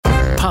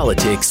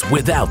politics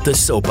without the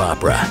soap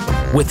opera,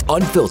 with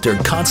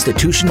unfiltered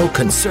constitutional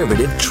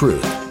conservative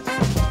truth.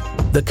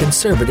 The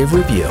Conservative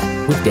Review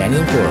with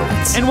Daniel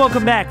Horowitz. And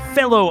welcome back,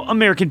 fellow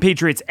American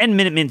patriots and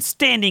Minutemen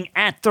standing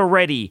at the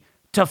ready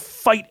to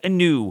fight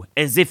anew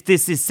as if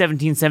this is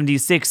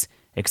 1776,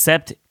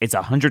 except it's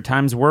 100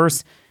 times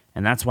worse.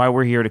 And that's why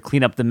we're here to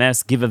clean up the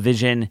mess, give a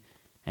vision,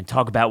 and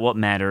talk about what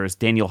matters.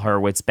 Daniel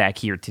Horowitz back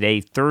here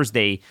today,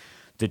 Thursday,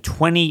 the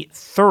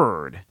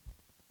 23rd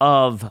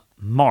of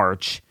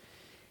March.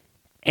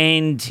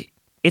 And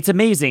it's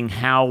amazing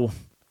how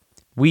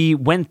we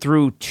went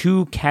through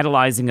two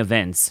catalyzing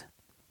events,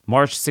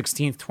 March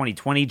 16th,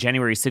 2020,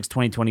 January 6th,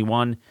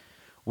 2021,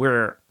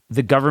 where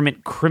the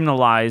government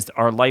criminalized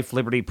our life,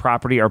 liberty,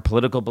 property, our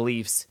political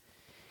beliefs.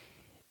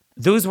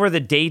 Those were the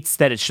dates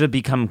that it should have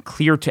become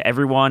clear to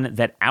everyone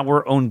that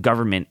our own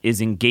government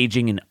is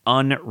engaging in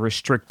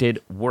unrestricted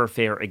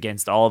warfare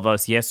against all of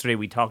us. Yesterday,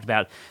 we talked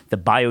about the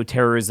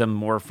bioterrorism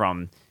more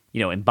from,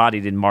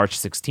 embodied in March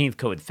 16th,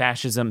 COVID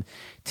fascism.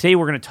 Today,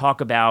 we're going to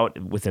talk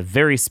about, with a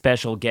very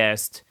special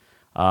guest,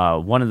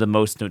 one of the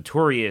most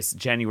notorious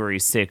January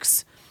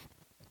 6th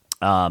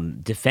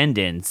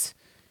defendants,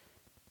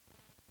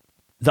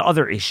 the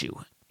other issue.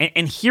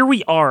 And here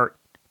we are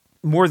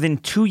more than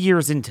 2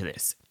 years into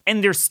this,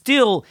 and there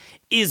still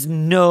is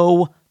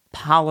no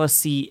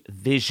policy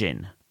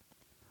vision.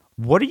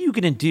 What are you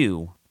going to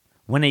do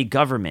when a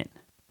government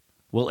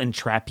will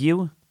entrap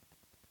you,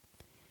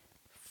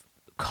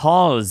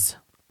 cause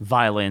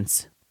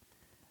violence,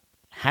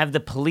 have the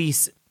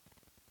police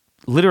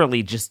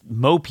literally just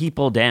mow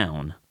people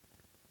down,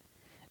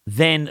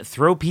 then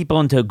throw people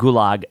into a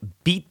gulag,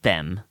 beat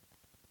them,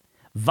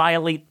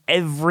 violate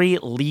every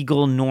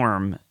legal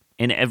norm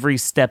in every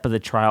step of the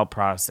trial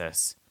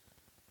process,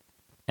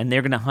 and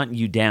they're going to hunt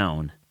you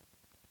down?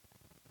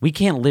 We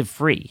can't live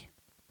free.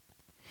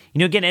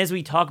 Again, as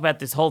we talk about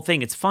this whole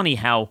thing, it's funny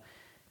how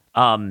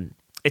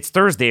it's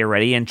Thursday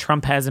already and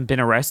Trump hasn't been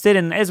arrested,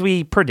 and as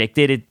we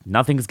predicted,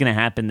 nothing's going to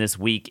happen this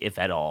week, if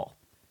at all.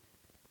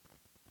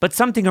 But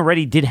something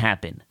already did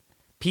happen.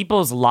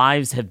 People's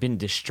lives have been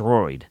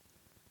destroyed.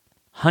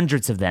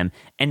 Hundreds of them,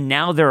 and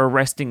now they're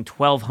arresting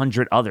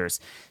 1,200 others.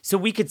 So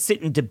we could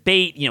sit and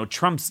debate,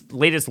 Trump's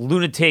latest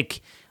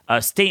lunatic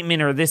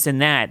statement or this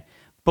and that,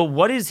 but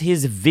what is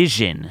his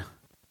vision?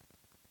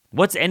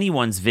 What's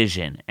anyone's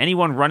vision?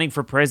 Anyone running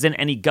for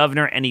president, any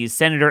governor, any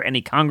senator,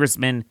 any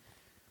congressman?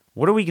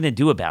 What are we going to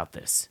do about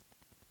this?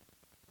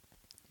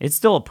 It's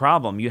still a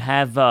problem. You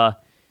have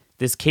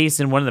this case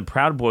in one of the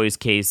Proud Boys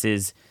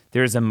cases.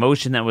 There's a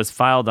motion that was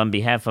filed on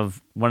behalf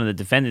of one of the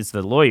defendants,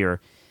 the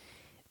lawyer,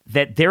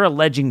 that they're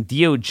alleging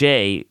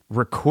DOJ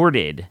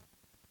recorded,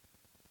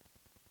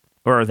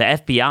 or the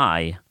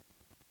FBI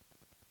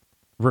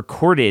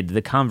recorded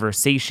the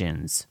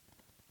conversations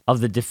of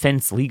the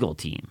defense legal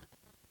team.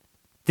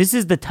 This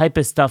is the type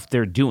of stuff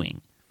they're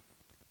doing.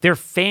 They're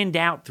fanned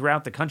out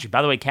throughout the country.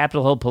 By the way,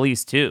 Capitol Hill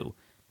Police, too,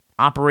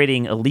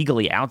 operating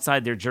illegally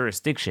outside their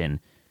jurisdiction,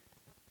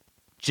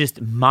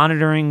 just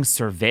monitoring,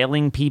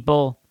 surveilling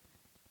people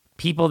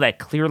that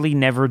clearly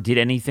never did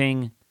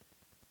anything.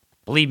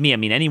 Believe me,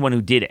 anyone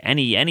who did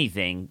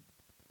anything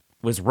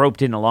was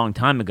roped in a long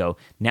time ago.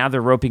 Now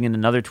they're roping in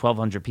another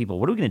 1,200 people.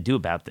 What are we going to do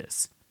about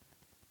this?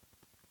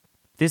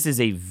 This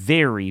is a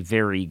very,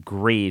 very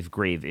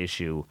grave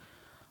issue.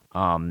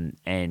 I'm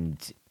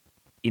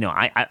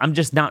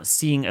just not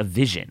seeing a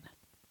vision.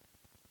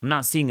 I'm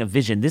not seeing a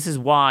vision. This is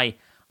why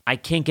I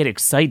can't get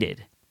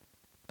excited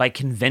by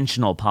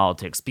conventional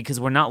politics,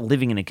 because we're not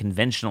living in a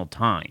conventional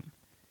time.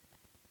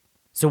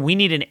 So we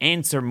need an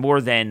answer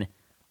more than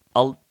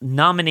I'll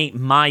nominate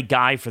my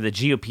guy for the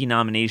GOP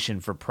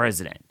nomination for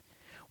president.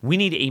 We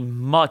need a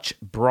much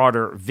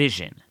broader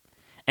vision.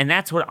 And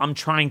that's what I'm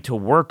trying to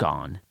work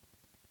on.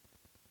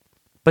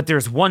 But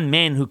there's one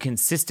man who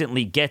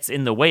consistently gets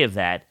in the way of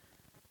that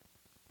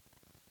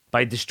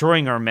by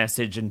destroying our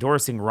message,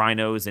 endorsing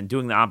rhinos, and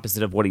doing the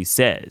opposite of what he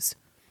says.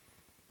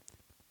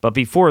 But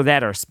before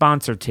that, our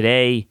sponsor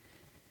today,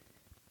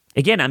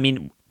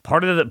 again,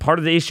 part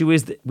of the issue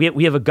is that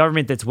we have a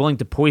government that's willing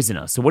to poison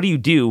us. So what do you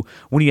do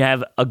when you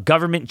have a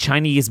government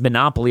Chinese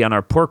monopoly on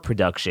our pork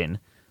production,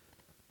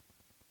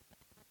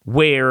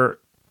 where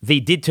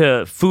they did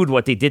to food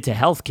what they did to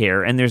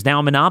healthcare, and there's now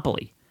a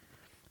monopoly?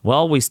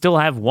 Well, we still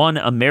have one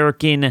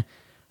American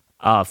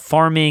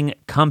farming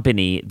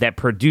company that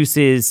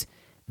produces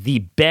the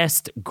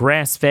best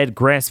grass-fed,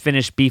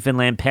 grass-finished beef and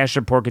lamb,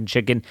 pasture pork and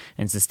chicken,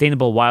 and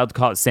sustainable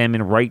wild-caught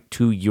salmon right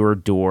to your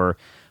door.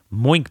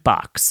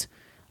 Moinkbox.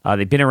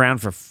 They've been around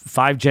for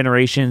 5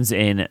 generations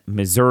in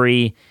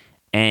Missouri,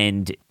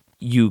 and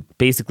you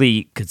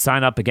basically could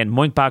sign up. Again,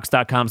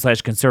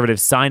 moinkbox.com/conservative.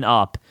 Sign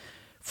up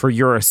for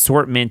your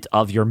assortment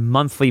of your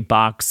monthly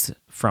box,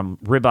 from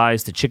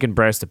ribeyes to chicken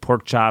breast to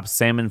pork chops,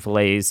 salmon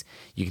fillets.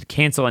 You can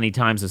cancel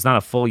anytime, so it's not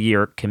a full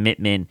year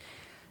commitment.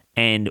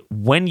 And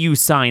when you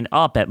sign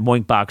up at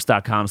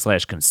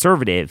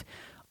moinkbox.com/conservative,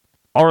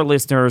 our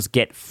listeners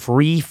get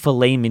free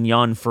filet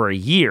mignon for a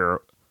year,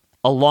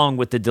 along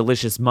with the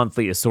delicious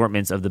monthly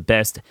assortments of the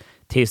best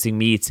tasting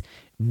meats.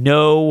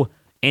 No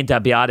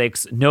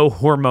antibiotics, no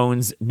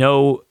hormones,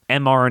 no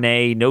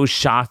mRNA, no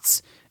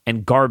shots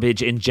and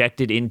garbage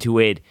injected into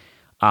it.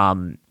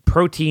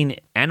 Protein,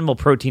 animal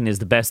protein is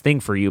the best thing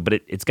for you, but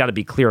it's got to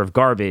be clear of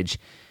garbage.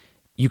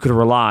 You could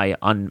rely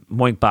on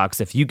Moinkbox.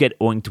 If you get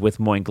oinked with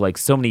Moink, like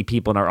so many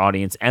people in our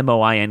audience,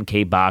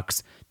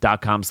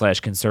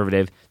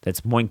 moinkbox.com/conservative.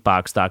 That's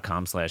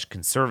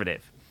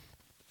moinkbox.com/conservative.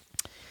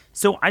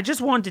 So I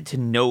just wanted to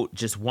note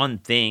just one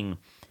thing.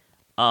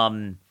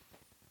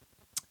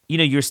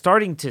 You're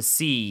starting to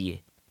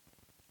see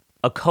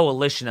a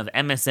coalition of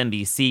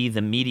MSNBC,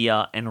 the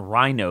media, and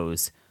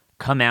rhinos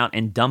come out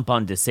and dump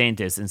on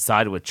DeSantis and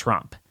side with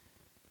Trump.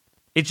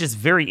 It's just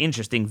very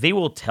interesting. They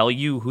will tell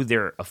you who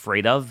they're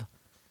afraid of.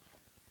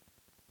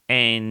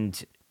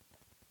 And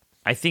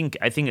I think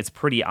it's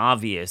pretty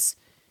obvious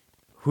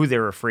who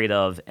they're afraid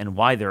of and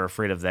why they're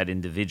afraid of that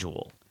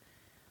individual.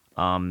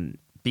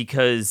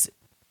 Because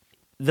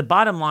the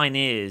bottom line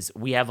is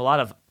we have a lot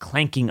of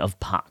clanking of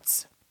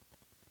pots.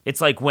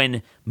 It's like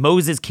when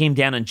Moses came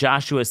down and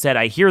Joshua said,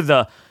 I hear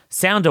the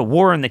sound of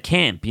war in the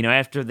camp,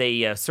 after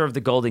they served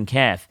the golden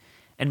calf.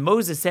 And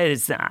Moses said,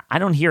 I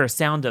don't hear a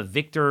sound of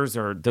victors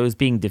or those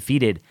being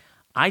defeated.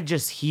 I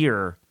just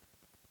hear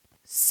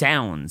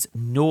sounds,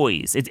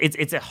 noise.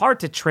 It's hard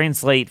to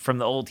translate from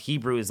the old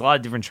Hebrew. There's a lot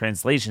of different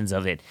translations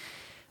of it.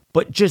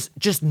 But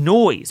just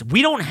noise.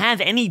 We don't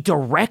have any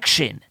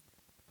direction.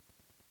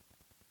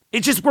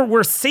 It's just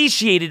we're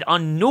satiated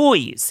on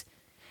noise.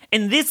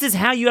 And this is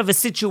how you have a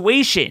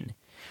situation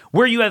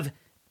where you have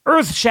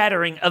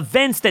earth-shattering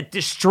events that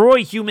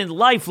destroy human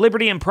life,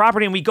 liberty, and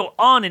property, and we go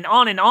on and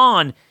on and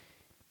on.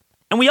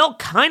 And we all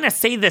kind of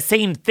say the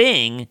same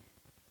thing,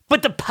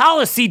 but the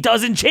policy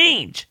doesn't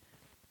change.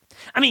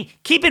 I mean,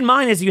 keep in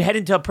mind as you head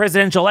into a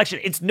presidential election,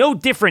 it's no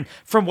different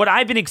from what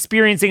I've been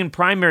experiencing in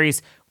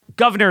primaries.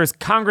 Governors,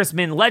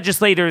 congressmen,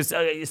 legislators,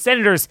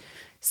 senators,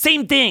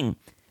 same thing.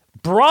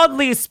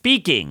 Broadly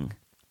speaking,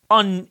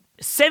 on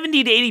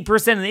 70 to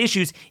 80% of the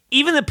issues,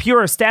 even the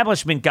pure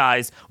establishment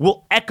guys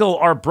will echo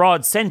our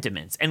broad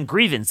sentiments and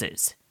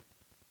grievances.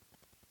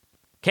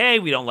 Okay,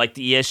 we don't like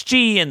the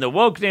ESG and the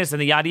wokeness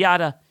and the yada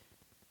yada.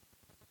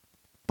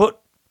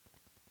 But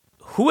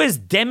who has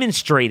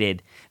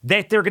demonstrated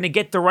that they're going to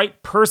get the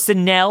right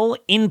personnel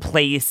in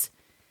place,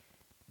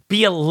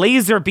 be a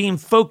laser beam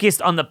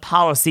focused on the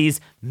policies,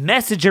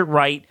 message it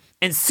right,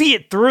 and see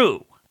it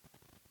through?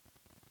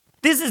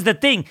 This is the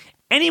thing.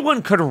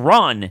 Anyone could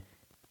run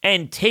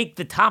and take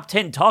the top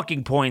 10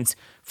 talking points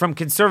from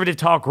conservative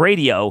talk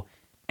radio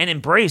and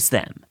embrace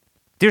them.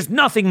 There's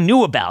nothing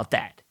new about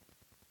that.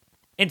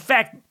 In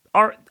fact,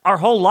 our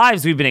whole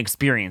lives we've been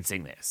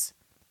experiencing this.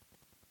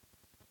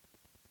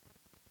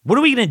 What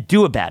are we going to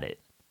do about it?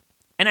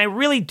 And I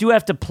really do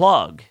have to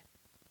plug.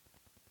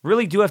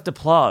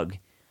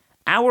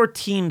 Our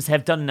teams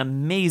have done an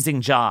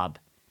amazing job.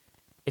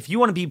 If you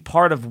want to be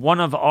part of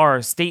one of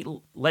our state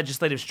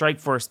legislative strike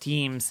force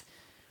teams,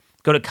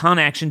 go to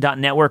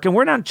conaction.network. And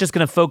we're not just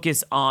going to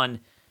focus on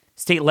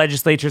state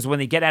legislatures when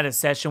they get out of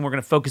session. We're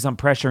going to focus on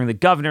pressuring the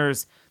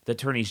governors, the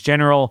attorneys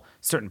general,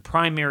 certain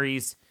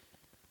primaries,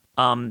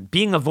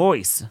 being a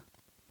voice.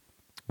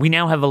 We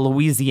now have a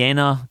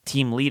Louisiana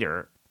team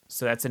leader.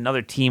 So that's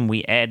another team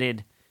we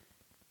added.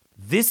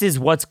 This is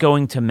what's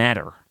going to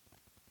matter.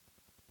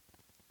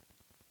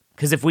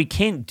 Because if we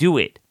can't do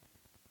it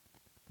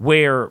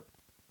where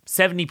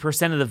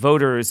 70% of the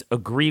voters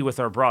agree with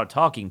our broad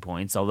talking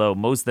points, although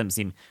most of them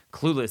seem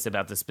clueless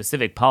about the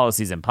specific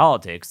policies and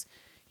politics,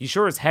 you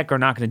sure as heck are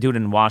not going to do it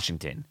in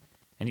Washington.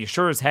 And you're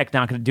sure as heck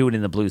not going to do it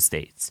in the blue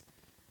states.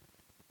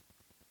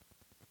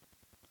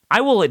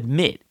 I will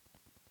admit,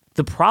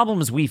 the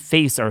problems we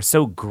face are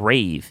so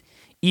grave,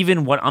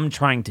 even what I'm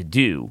trying to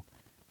do,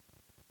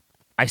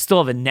 I still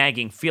have a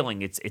nagging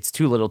feeling it's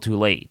too little too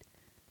late.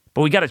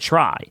 But we got to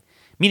try.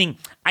 Meaning,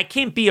 I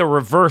can't be a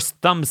reverse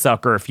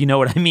thumbsucker, if you know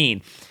what I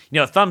mean.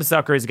 A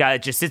thumbsucker is a guy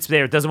that just sits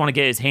there, doesn't want to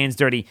get his hands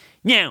dirty.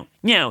 No,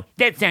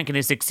 that's not going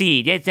to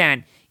succeed. That's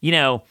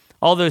not,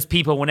 all those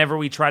people, whenever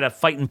we try to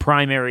fight in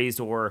primaries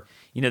or,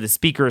 the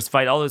speakers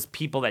fight, all those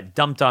people that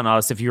dumped on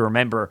us, if you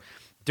remember,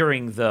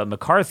 during the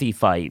McCarthy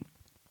fight.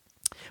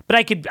 But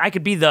I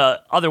could be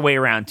the other way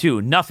around, too.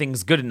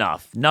 Nothing's good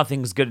enough.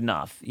 Nobody's good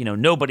enough.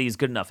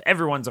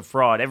 Everyone's a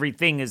fraud.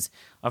 Everything is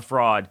a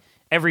fraud.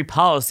 Every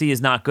policy is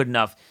not good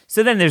enough.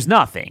 So then there's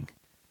nothing.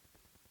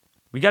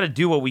 We got to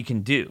do what we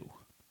can do.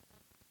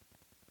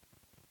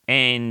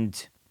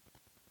 And,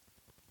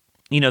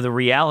 the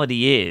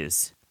reality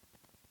is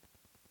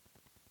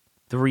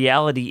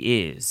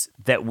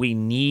that we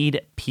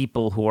need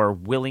people who are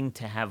willing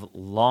to have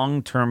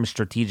long-term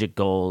strategic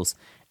goals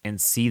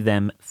and see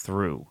them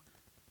through.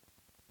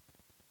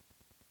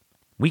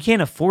 We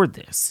can't afford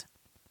this.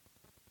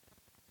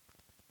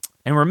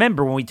 And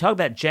remember, when we talk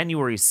about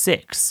January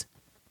 6th,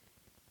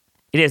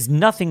 it has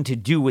nothing to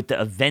do with the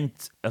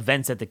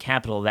events at the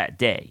Capitol that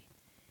day.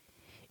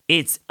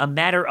 It's a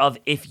matter of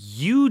if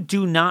you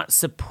do not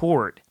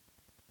support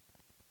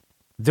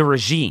the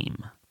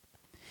regime,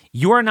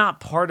 you are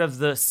not part of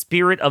the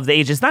spirit of the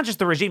age. It's not just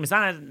the regime. It's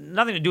not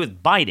nothing to do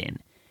with Biden.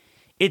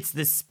 It's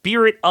the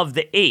spirit of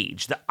the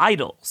age, the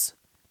idols.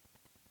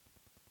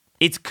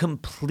 It's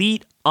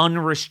complete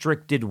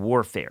unrestricted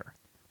warfare.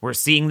 We're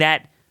seeing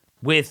that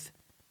with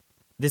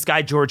this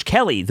guy, George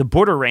Kelly, the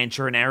border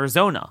rancher in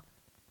Arizona.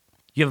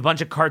 You have a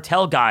bunch of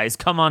cartel guys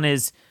come on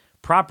his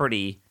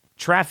property,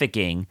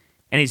 trafficking,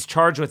 and he's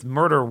charged with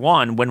murder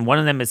one when one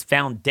of them is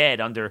found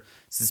dead under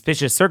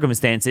suspicious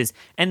circumstances,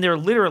 and they're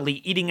literally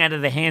eating out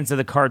of the hands of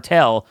the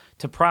cartel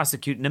to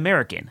prosecute an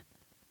American.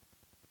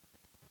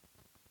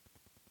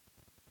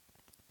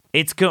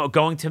 It's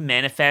going to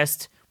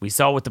manifest. We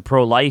saw with the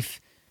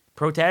pro-life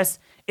protests.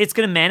 It's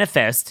going to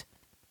manifest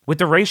with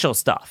the racial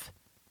stuff.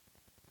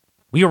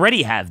 We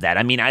already have that.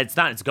 I mean,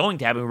 it's going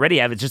to happen. We already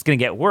have it. It's just going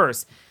to get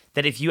worse.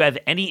 That if you have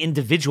any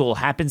individual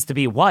happens to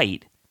be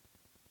white,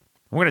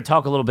 we're going to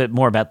talk a little bit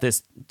more about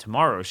this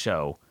tomorrow's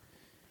show,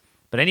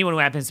 but anyone who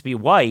happens to be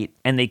white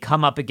and they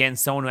come up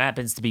against someone who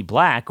happens to be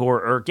black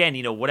or again,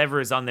 whatever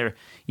is on their,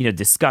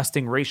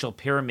 disgusting racial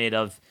pyramid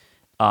of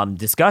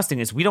disgusting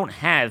is we don't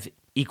have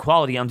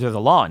equality under the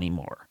law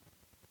anymore.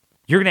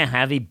 You're going to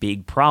have a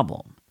big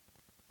problem.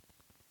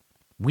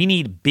 We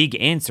need big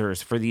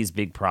answers for these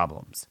big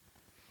problems.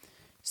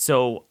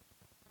 So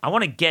I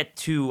want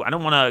to I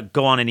don't want to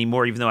go on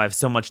anymore, even though I have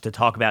so much to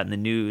talk about in the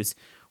news.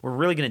 We're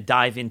really going to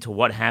dive into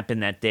what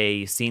happened that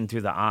day, seen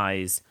through the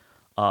eyes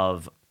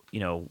of,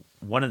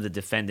 one of the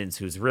defendants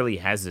who's really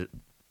has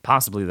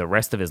possibly the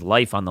rest of his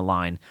life on the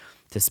line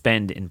to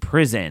spend in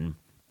prison.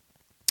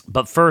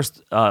 But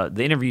first, the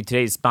interview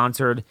today is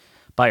sponsored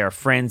by our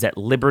friends at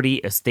Liberty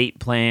Estate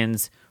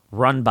Plans,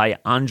 run by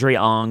Andre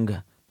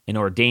Ong, an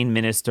ordained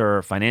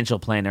minister, financial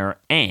planner,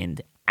 and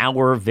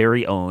our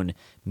very own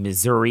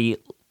Missouri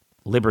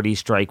Liberty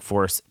Strike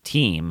Force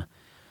team.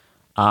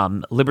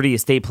 Liberty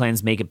Estate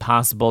Plans make it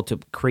possible to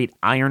create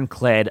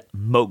ironclad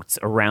moats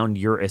around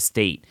your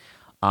estate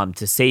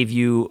to save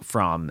you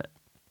from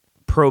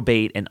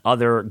probate and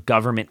other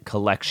government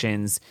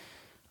collections.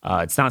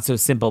 It's not so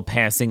simple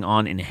passing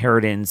on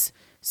inheritance.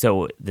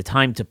 So the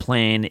time to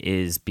plan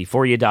is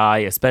before you die,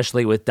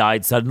 especially with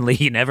died suddenly.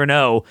 You never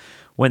know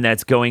when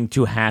that's going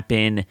to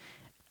happen.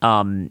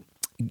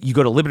 You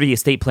go to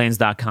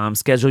libertyestateplans.com,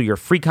 schedule your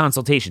free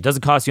consultation.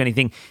 Doesn't cost you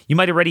anything. You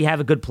might already have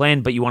a good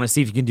plan, but you want to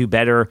see if you can do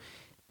better.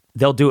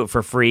 They'll do it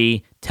for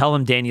free. Tell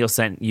them Daniel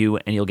sent you,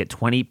 and you'll get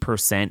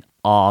 20%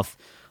 off.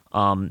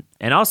 And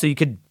also, you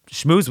could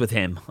schmooze with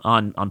him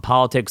on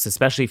politics,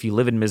 especially if you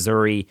live in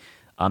Missouri.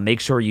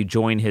 Make sure you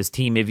join his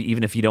team,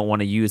 even if you don't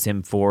want to use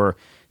him for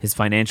his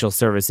financial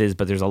services.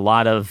 But there's a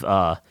lot of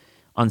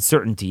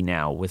uncertainty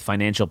now with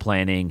financial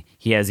planning.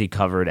 He has you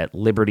covered at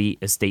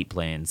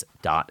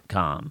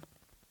libertyestateplans.com.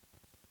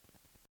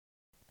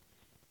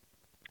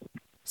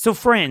 So,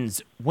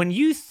 friends, when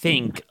you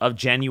think of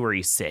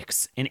January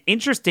 6th, an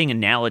interesting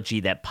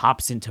analogy that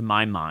pops into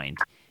my mind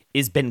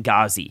is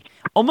Benghazi,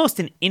 almost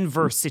an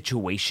inverse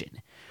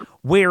situation,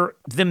 where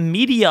the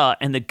media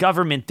and the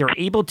government, they're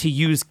able to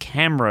use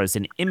cameras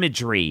and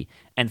imagery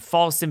and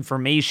false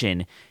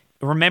information.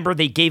 Remember,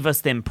 they gave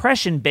us the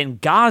impression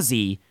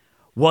Benghazi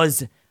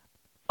was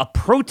a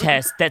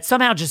protest that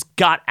somehow just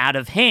got out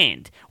of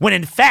hand, when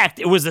in fact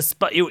it was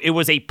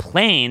a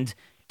planned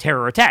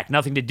terror attack,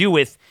 nothing to do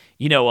with,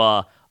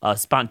 a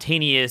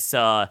spontaneous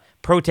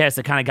protest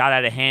that kind of got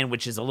out of hand,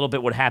 which is a little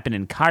bit what happened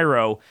in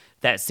Cairo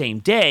that same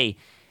day.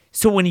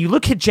 So when you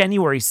look at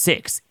January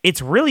 6th,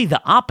 it's really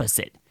the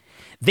opposite.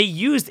 They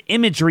used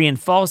imagery and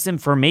false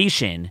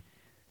information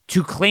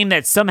to claim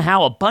that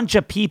somehow a bunch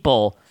of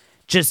people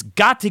just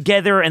got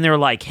together and they're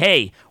like,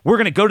 hey, we're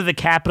going to go to the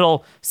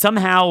Capitol,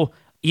 somehow,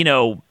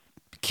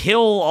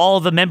 kill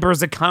all the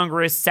members of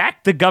Congress,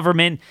 sack the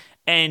government,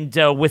 and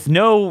with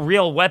no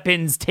real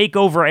weapons, take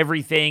over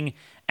everything.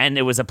 And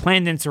it was a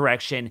planned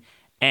insurrection,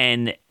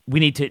 and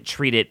we need to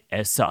treat it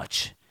as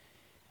such.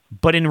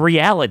 But in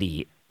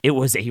reality, it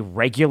was a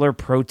regular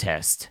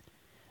protest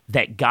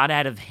that got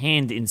out of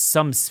hand in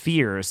some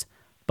spheres,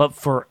 but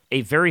for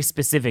a very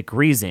specific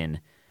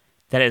reason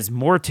that has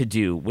more to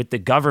do with the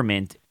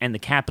government and the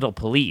Capitol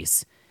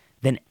Police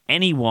than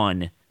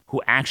anyone who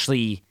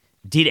actually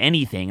did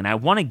anything. And I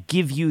want to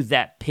give you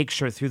that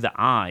picture through the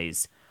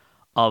eyes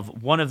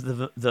of one of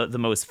the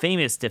most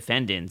famous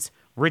defendants,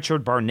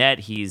 Richard Barnett.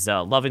 He's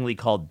lovingly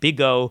called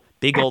Bigo,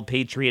 Big Old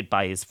Patriot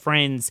by his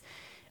friends.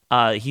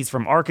 He's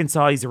from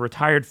Arkansas. He's a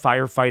retired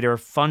firefighter,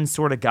 fun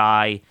sort of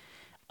guy.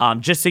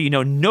 Just so you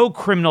know, no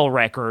criminal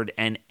record,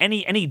 and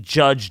any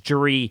judge,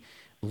 jury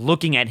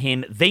looking at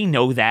him, they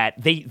know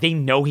that. They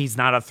know he's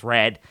not a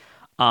threat.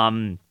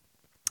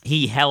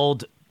 He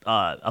held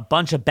a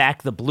bunch of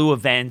Back the Blue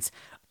events,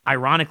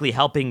 ironically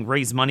helping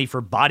raise money for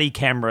body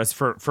cameras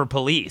for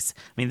police.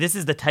 I mean, this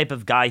is the type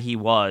of guy he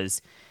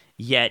was,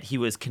 yet he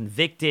was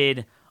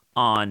convicted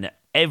on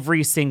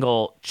every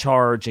single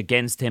charge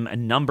against him, a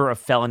number of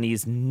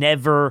felonies,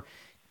 never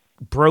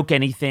broke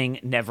anything,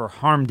 never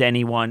harmed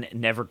anyone,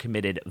 never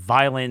committed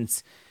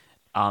violence.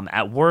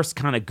 At worst,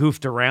 kind of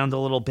goofed around a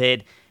little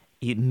bit.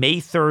 May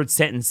 3rd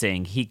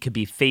sentencing, he could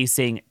be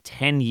facing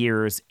 10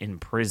 years in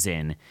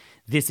prison.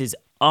 This is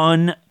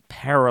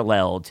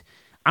unparalleled.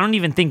 I don't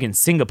even think in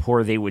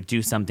Singapore they would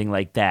do something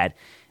like that.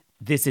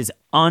 This is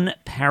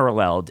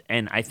unparalleled,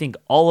 and I think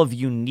all of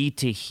you need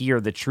to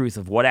hear the truth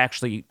of what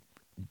actually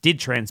did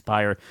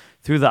transpire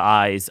through the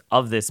eyes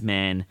of this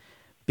man.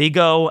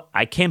 Bigo,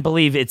 I can't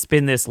believe it's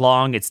been this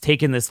long. It's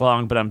taken this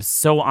long, but I'm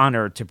so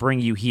honored to bring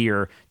you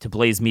here to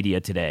Blaze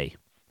Media today.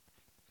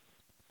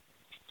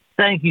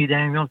 Thank you,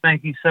 Daniel.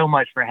 Thank you so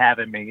much for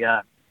having me.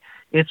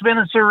 It's been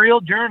a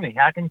surreal journey.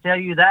 I can tell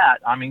you that.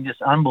 I mean,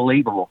 just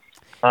unbelievable.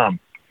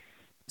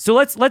 So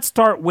let's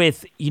start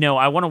with,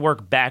 I want to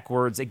work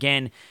backwards.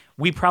 Again,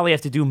 we probably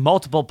have to do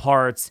multiple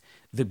parts: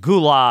 the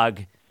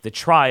gulag, the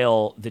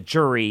trial, the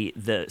jury,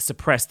 the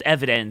suppressed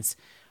evidence,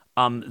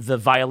 the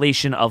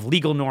violation of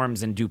legal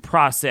norms and due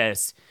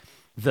process,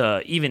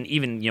 the even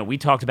we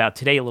talked about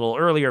today a little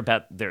earlier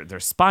about their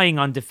spying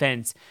on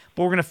defense,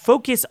 but we're going to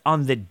focus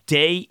on the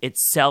day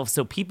itself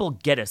so people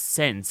get a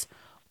sense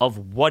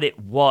of what it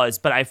was.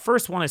 But I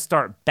first want to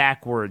start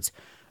backwards.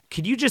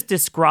 Could you just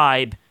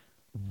describe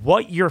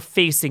what you're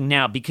facing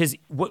now? Because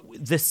what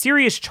the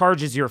serious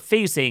charges you're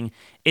facing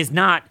is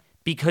not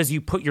because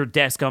you put your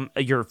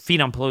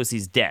feet on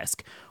Pelosi's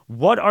desk.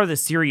 What are the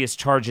serious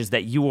charges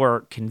that you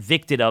are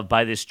convicted of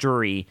by this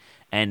jury?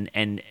 And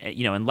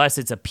unless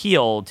it's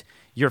appealed,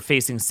 you're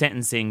facing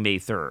sentencing May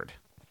 3rd.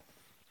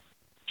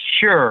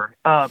 Sure.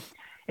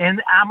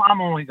 And I'm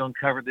only going to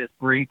cover this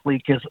briefly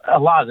because a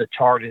lot of the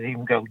charges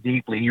even go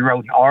deeply. You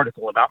wrote an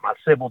article about my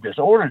civil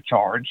disorder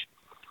charge,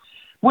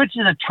 which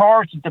is a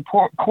charge that the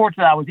court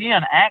that I was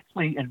in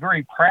actually is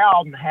very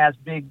proud and has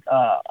big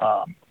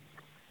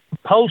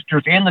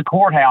posters in the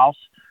courthouse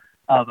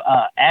of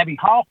Abby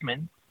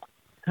Hoffman,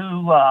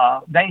 who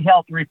they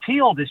helped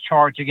repeal this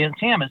charge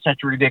against him. It's such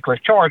a ridiculous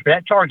charge, but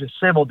that charge is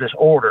civil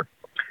disorder.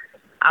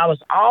 I was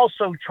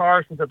also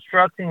charged with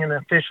obstructing an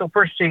official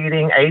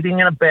proceeding,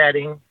 aiding and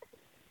abetting,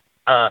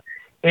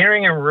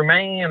 entering and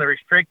remaining in a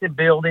restricted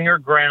building or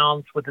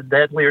grounds with a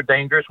deadly or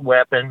dangerous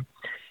weapon,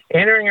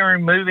 entering and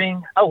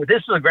removing,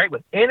 this is a great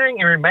one, entering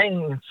and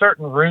remaining in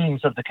certain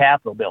rooms of the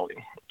Capitol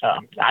building.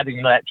 I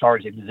didn't know that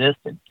charge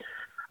existed.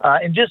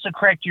 And just to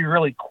correct you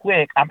really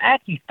quick, I'm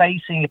actually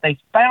facing, if they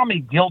found me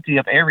guilty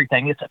of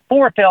everything, it's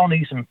 4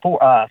 felonies and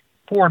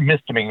 4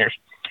 misdemeanors.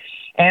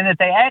 And if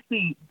they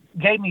actually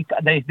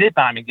they did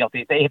find me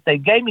guilty. If they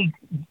gave me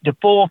the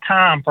full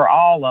time for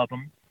all of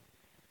them,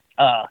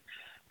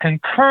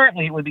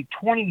 concurrently it would be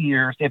 20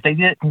 years. If they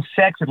did it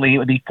consecutively, it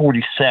would be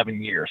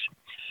 47 years.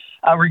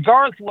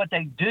 Regardless of what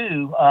they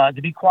do,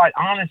 to be quite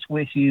honest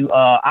with you,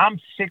 I'm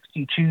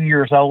 62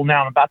 years old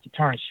now. I'm about to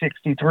turn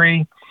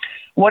 63.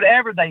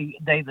 Whatever they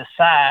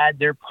decide,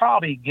 they're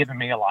probably giving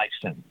me a life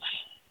sentence.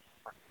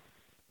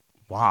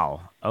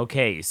 Wow.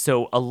 Okay.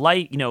 So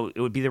it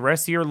would be the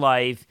rest of your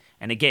life.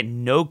 And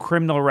again, no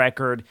criminal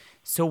record.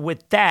 So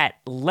with that,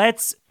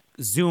 let's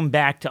zoom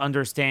back to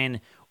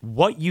understand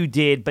what you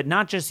did, but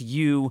not just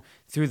you,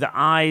 through the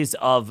eyes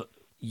of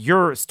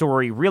your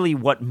story, really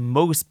what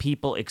most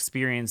people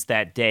experienced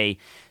that day.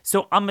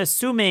 So I'm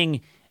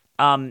assuming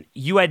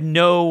you had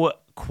no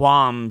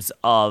qualms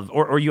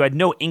or you had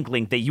no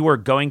inkling that you were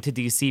going to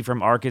D.C.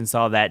 from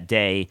Arkansas that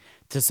day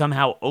to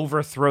somehow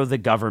overthrow the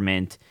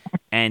government,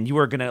 and you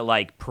were going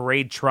to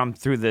parade Trump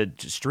through the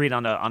street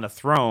on a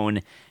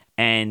throne,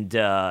 and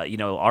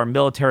our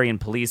military and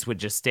police would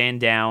just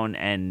stand down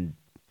and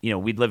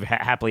we'd live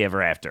happily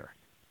ever after.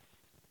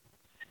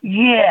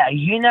 Yeah,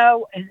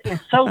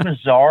 it's so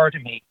bizarre to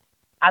me.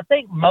 I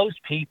think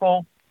most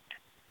people,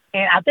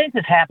 and I think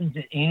this happens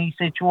in any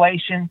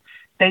situation,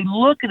 they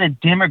look at a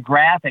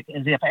demographic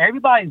as if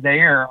everybody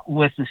there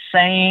was the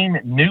same,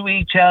 knew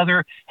each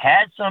other,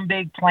 had some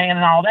big plan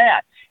and all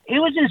that. It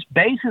was just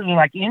basically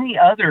like any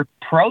other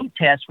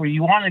protest where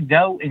you want to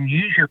go and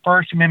use your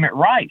First Amendment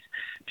rights.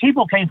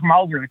 People came from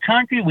all over the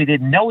country. We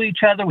didn't know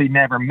each other. We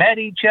never met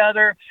each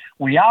other.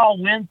 We all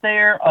went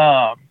there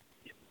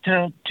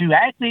to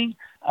actually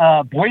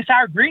voice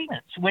our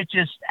grievance, which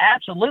is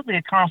absolutely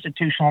a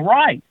constitutional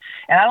right.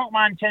 And I don't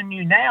mind telling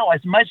you now,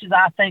 as much as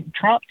I think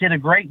Trump did a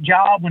great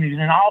job when he was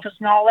in office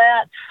and all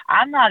that,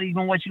 I'm not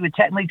even what you would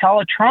technically call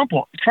a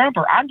Trumper.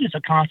 I'm just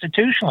a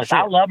constitutionalist. Sure.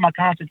 I love my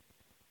Constitution.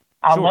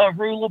 I love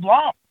rule of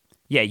law.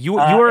 Yeah, you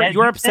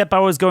were upset by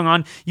what was going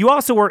on. You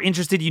also were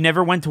interested. You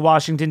never went to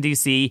Washington,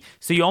 D.C.,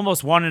 so you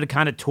almost wanted to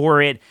kind of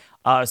tour it.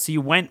 So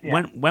you went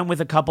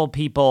with a couple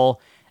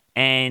people,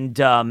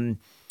 and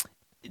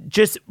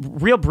just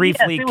real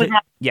briefly. Sure,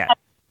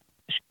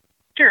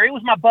 it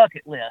was my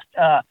bucket list.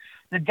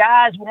 The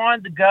guys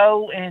wanted to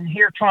go and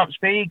hear Trump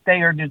speak. They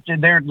were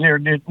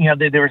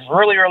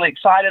really, really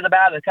excited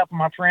about it. A couple of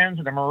my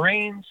friends are the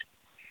Marines.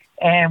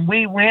 And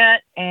we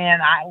went,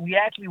 and we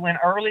actually went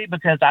early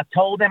because I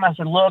told them, I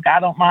said, look, I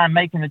don't mind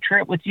making the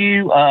trip with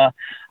you. I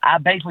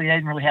basically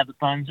didn't really have the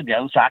funds to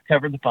go, so I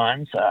covered the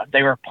funds.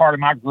 They were part of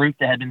my group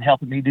that had been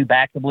helping me do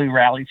Back the Blue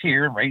rallies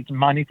here and raising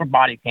money for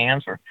body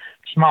cams for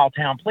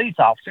small-town police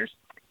officers.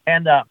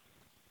 And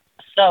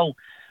so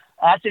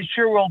I said,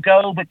 sure, we'll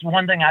go, but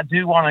one thing I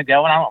do want to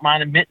go, and I don't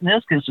mind admitting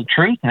this because it's the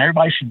truth, and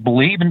everybody should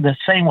believe in the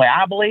same way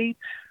I believe.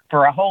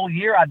 for a whole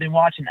year, I've been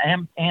watching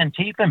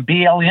Antifa and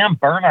BLM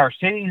burn our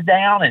cities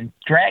down and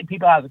drag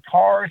people out of the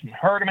cars and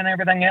hurt them and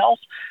everything else.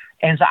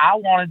 And so I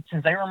wanted,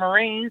 since they were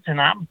Marines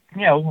and I'm,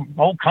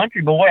 old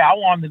country boy, I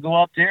wanted to go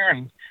up there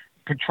and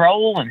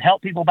patrol and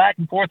help people back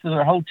and forth to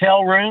their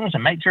hotel rooms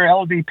and make sure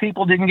elderly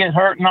people didn't get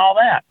hurt and all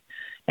that.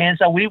 And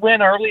so we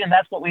went early, and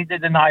that's what we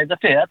did the night of the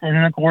 5th. And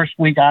then, of course,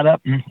 we got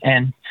up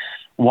and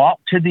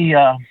walked to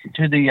the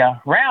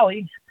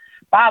rally.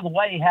 By the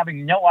way,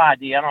 having no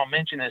idea, and I'll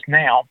mention this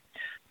now,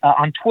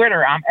 on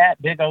Twitter, I'm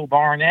at Bigo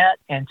Barnett,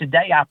 and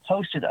today I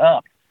posted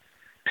up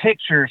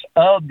pictures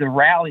of the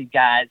rally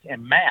guides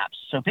and maps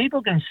so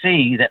people can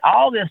see that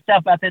all this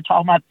stuff out there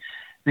talking about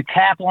the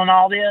Capitol and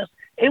all this,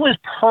 it was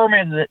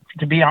permitted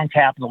to be on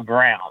Capitol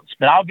grounds.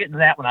 But I'll get into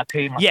that when I tell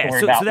you my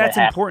story about so that's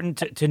what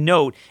important to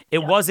note.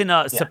 It wasn't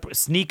a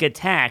sneak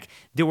attack.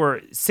 There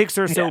were 6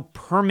 or so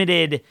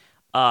permitted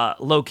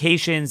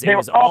locations. It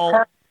was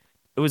all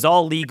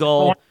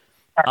legal.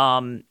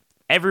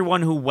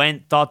 Everyone who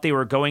went thought they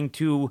were going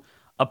to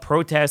a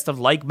protest of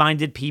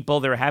like-minded people.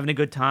 They were having a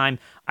good time.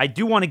 I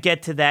do want to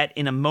get to that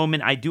in a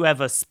moment. I do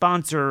have a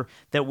sponsor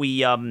that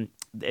we, a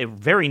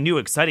very new,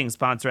 exciting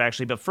sponsor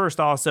actually. But first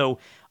also,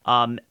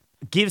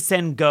 Give,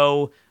 Send,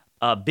 Go.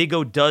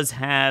 Bigo does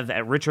have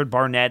at Richard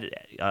Barnett,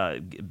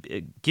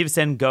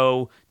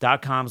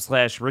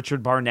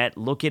 givesendgo.com/Richard Barnett.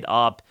 Look it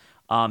up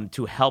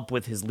to help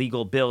with his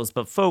legal bills.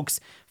 But folks,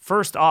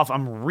 first off,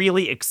 I'm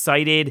really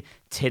excited.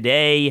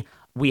 Today,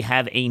 we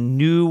have a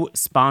new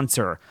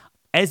sponsor.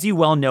 As you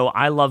well know,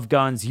 I love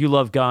guns. You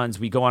love guns.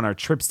 We go on our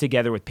trips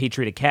together with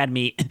Patriot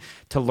Academy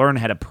to learn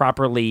how to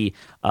properly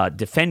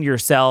defend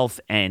yourself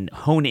and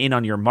hone in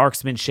on your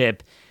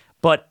marksmanship.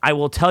 But I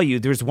will tell you,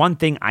 there's one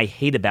thing I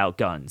hate about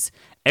guns.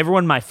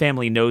 Everyone in my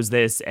family knows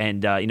this,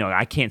 and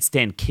I can't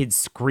stand kids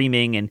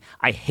screaming, and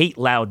I hate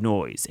loud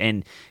noise.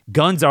 And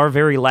guns are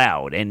very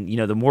loud, and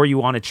the more you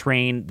want to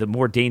train, the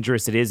more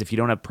dangerous it is if you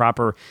don't have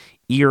proper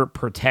ear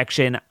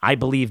protection. I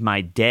believe my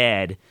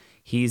dad,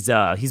 he's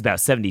about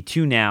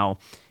 72 now,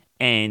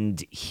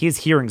 and his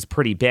hearing's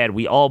pretty bad.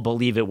 We all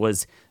believe it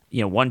was,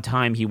 one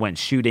time he went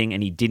shooting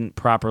and he didn't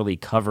properly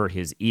cover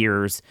his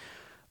ears.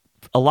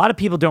 A lot of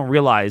people don't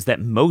realize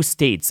that most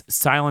states,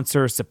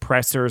 silencers,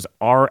 suppressors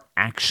are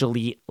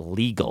actually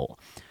legal.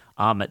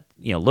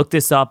 Look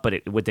this up,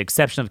 but with the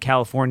exception of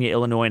California,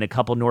 Illinois, and a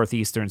couple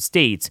northeastern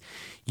states,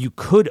 you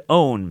could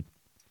own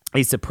a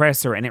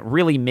suppressor, and it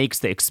really makes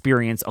the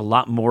experience a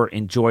lot more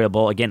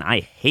enjoyable. Again, I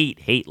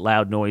hate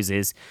loud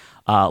noises.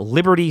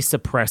 Liberty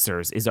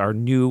Suppressors is our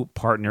new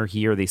partner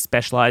here. They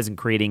specialize in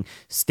creating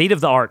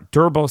state-of-the-art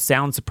durable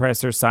sound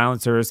suppressor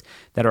silencers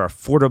that are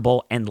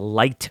affordable and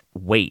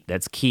lightweight.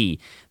 That's key.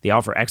 They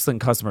offer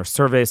excellent customer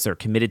service. They're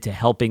committed to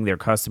helping their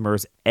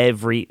customers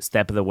every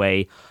step of the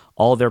way.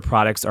 All their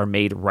products are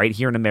made right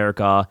here in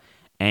America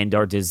and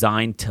are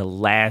designed to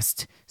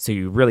last, so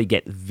you really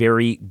get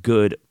very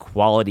good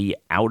quality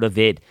out of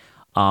it.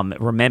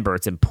 Remember,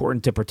 it's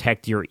important to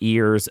protect your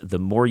ears. The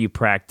more you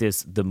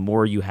practice, the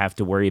more you have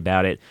to worry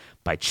about it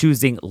by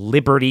choosing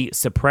Liberty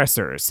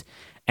Suppressors.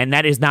 And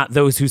that is not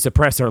those who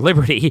suppress our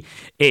liberty.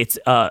 It's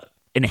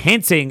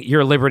enhancing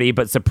your liberty,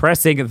 but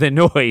suppressing the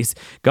noise.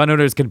 Gun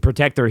owners can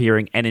protect their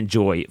hearing and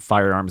enjoy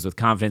firearms with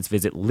confidence.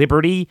 Visit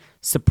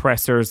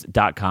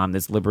libertysuppressors.com.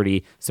 That's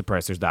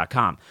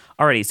libertysuppressors.com.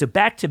 Alrighty, so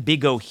back to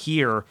Bigo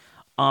here.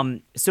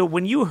 So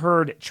when you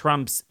heard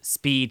Trump's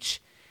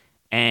speech,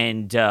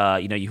 and,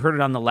 you heard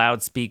it on the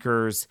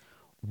loudspeakers,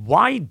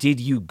 why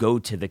did you go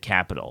to the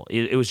Capitol?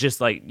 It was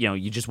just like,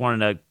 you just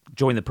wanted to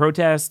join the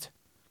protest?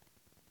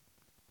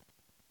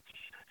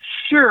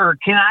 Sure.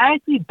 Can I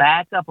actually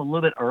back up a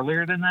little bit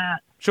earlier than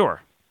that?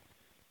 Sure.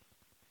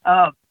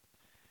 Because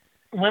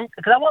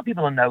I want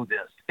people to know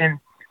this. And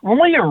when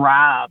we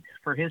arrived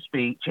for his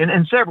speech,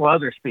 and several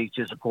other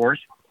speeches, of course,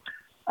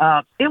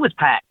 it was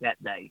packed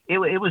that day. It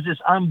was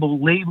just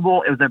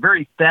unbelievable. It was a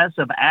very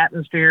festive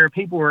atmosphere.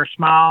 People were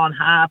smiling,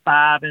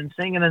 high-fiving,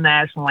 singing the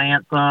national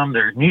anthem.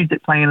 There's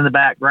music playing in the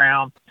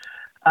background.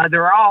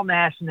 There were all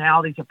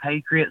nationalities of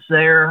patriots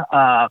there,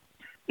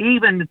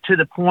 even to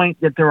the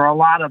point that there were a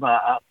lot of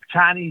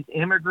Chinese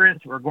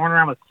immigrants who were going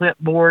around with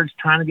clipboards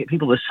trying to get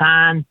people to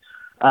sign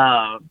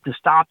to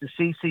stop the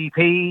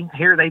CCP.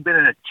 Here they've been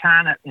in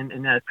China,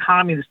 in a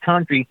communist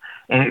country,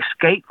 and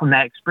escaped from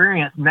that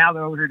experience. Now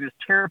they're over here just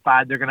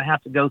terrified they're going to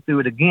have to go through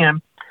it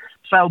again.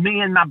 So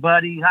me and my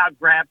buddy, I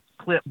grabbed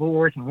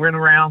clipboards and went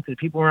around because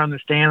people were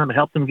understanding them to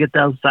help them get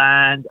those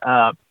signed.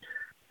 Y'all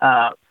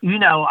know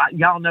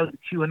the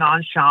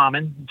QAnon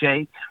shaman,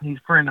 Jake. He's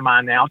a friend of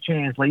mine now,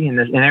 Chansley,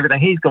 and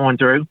everything he's going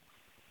through.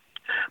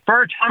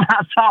 First time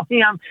I saw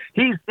him,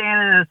 he's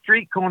standing in a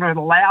street corner with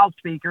a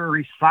loudspeaker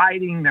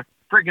reciting the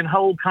friggin'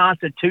 whole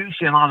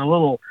Constitution on a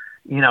little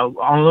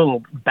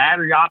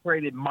battery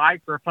operated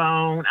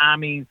microphone. I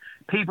mean,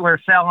 people are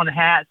selling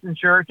hats and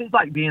shirts. It's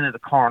like being at a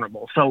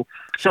carnival. So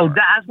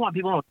that's what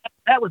people know.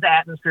 That was the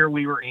atmosphere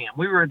we were in.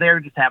 We were there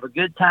just to have a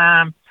good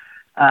time.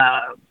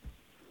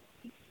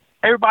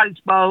 Everybody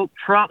spoke.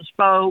 Trump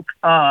spoke.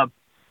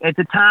 at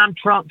the time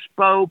Trump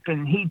spoke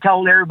and he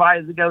told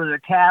everybody to go to the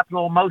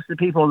Capitol, most of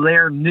the people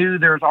there knew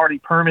there was already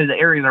permitted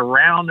areas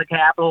around the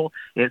Capitol.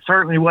 It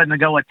certainly wasn't a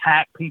go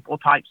attack people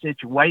type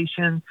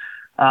situation.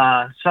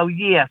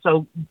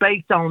 So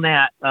based on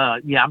that,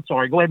 I'm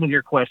sorry. Go ahead with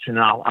your question,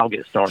 and I'll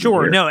get started.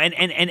 Sure. Here. No,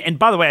 and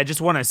by the way, I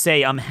just want to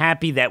say I'm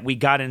happy that we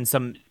got in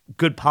some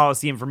good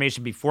policy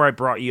information before I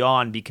brought you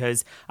on,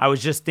 because I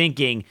was just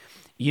thinking,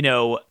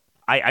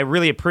 I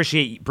really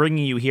appreciate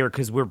bringing you here,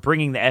 because we're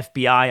bringing the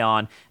FBI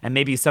on, and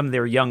maybe some of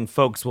their young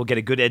folks will get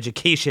a good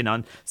education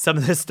on some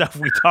of the stuff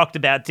we talked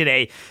about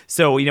today.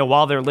 So,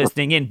 while they're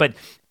listening in. But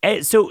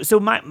so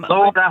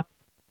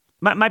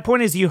my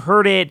point is, you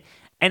heard it,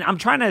 and I'm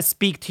trying to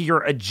speak to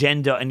your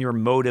agenda and your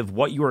motive,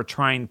 what you are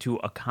trying to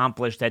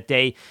accomplish that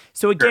day.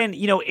 So again,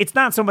 it's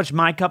not so much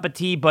my cup of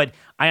tea, but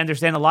I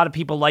understand a lot of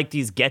people like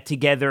these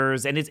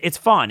get-togethers, and it's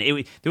fun.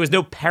 There was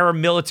no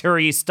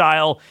paramilitary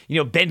style,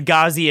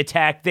 Benghazi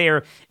attack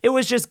there. It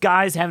was just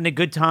guys having a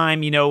good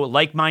time,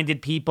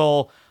 like-minded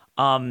people.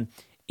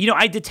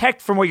 I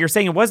detect from what you're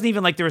saying, it wasn't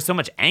even like there was so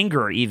much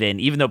anger,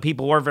 even though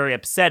people were very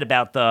upset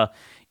about the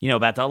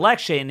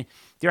election.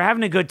 They're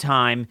having a good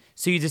time,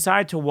 so you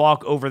decide to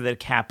walk over the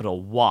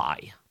Capitol.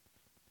 Why?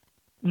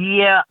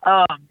 Yeah,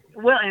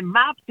 well, in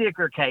my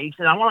particular case,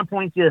 and I want to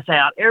point this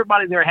out,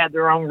 everybody there had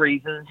their own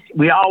reasons.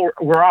 We're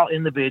all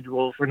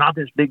individuals. We're not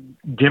this big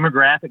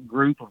demographic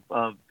group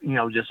of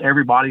just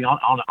everybody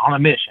on a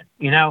mission,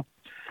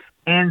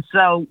 And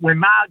so when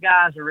my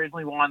guys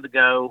originally wanted to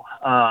go,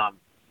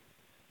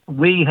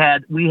 we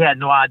had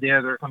no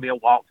idea there was going to be a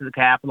walk to the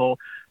Capitol.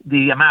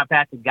 The matter of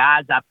fact, the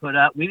guides I put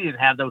up, we didn't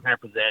have those in our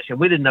possession.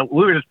 We didn't know.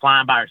 We were just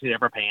flying by our seat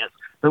of our pants.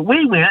 But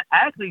we went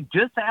actually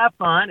just to have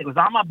fun. It was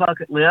on my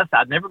bucket list.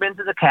 I'd never been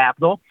to the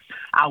Capitol.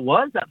 I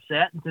was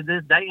upset, and to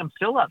this day, I'm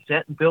still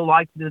upset and feel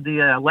like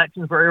the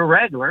elections were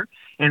irregular.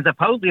 And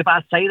supposedly, if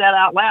I say that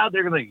out loud,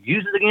 they're going to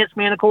use it against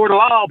me in a court of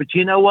law. But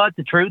you know what?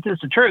 The truth is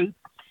the truth.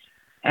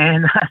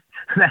 And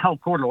that whole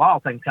court of law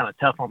thing's kind of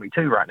tough on me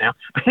too right now.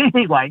 But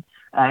anyway,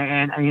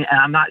 and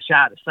I'm not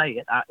shy to say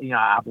it.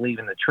 I believe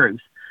in the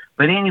truth.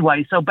 But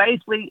anyway, so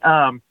basically,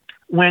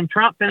 when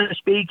Trump finished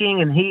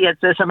speaking and he had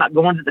said something about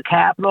going to the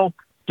Capitol,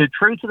 the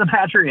truth of the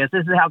matter is,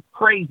 this is how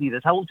crazy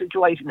this whole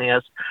situation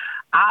is.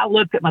 I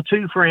looked at my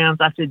two friends.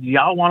 I said, do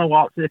y'all want to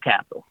walk to the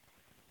Capitol?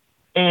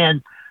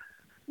 And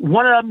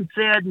one of them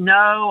said,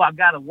 no, I've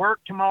got to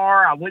work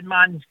tomorrow. I wouldn't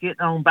mind just getting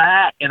on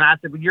back. And I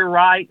said, well, you're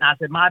right. And I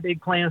said, my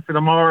big plans for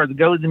tomorrow are to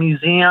go to the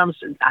museums.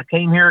 I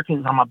came here because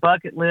it's on my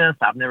bucket list.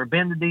 I've never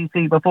been to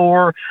D.C.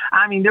 before.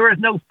 I mean, there was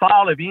no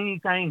thought of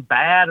anything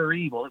bad or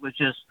evil. It was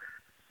just,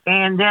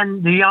 and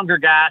then the younger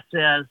guy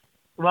says,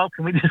 well,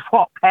 can we just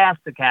walk past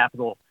the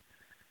Capitol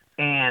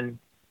and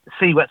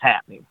see what's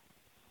happening?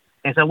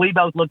 And so we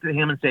both looked at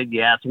him and said,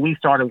 yes. We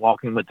started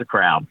walking with the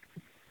crowd.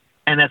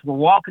 And as we're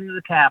walking to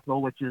the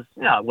Capitol, which is,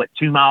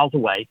 2 miles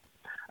away,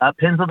 up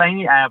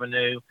Pennsylvania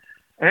Avenue,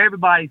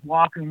 everybody's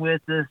walking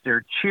with us.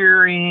 They're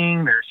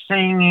cheering, they're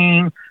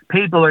singing,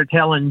 people are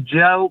telling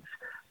jokes.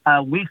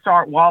 We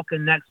start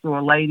walking next to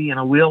a lady in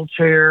a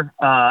wheelchair,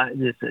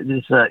 this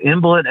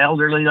invalid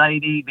elderly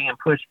lady being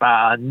pushed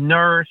by a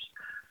nurse.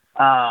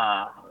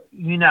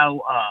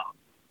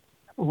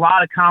 A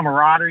lot of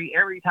camaraderie.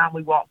 Every time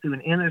we walked through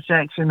an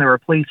intersection, there were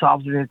police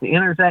officers at the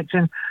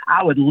intersection.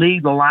 I would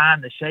lead the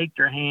line to shake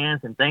their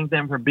hands and thank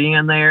them for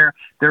being there.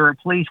 There were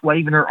police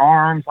waving their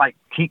arms like,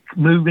 keep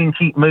moving,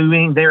 keep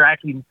moving. They're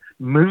actually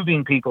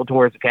moving people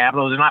towards the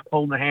Capitol. They're not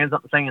holding their hands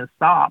up and saying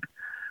stop.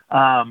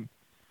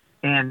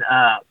 And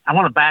I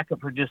want to back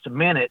up for just a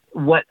minute.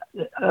 What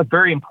a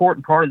very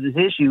important part of this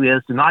issue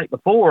is, the night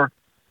before,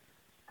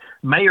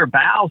 Mayor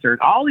Bowser,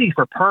 all these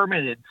were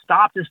permitted,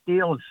 Stop the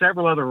Steal and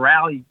several other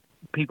rally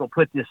people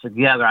put this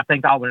together. I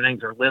think all their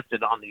names are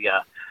listed on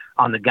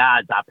the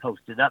guides I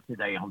posted up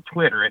today on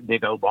Twitter at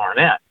Bigo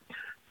Barnett.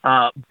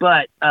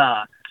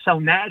 So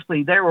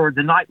naturally,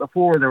 the night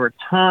before, there were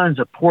tons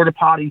of porta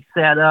potties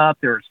set up.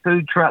 There was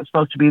food trucks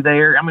supposed to be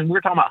there. I mean, we're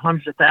talking about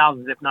hundreds of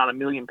thousands, if not 1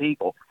 million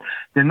people.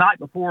 The night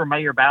before,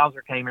 Mayor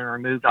Bowser came in and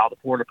removed all the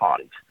porta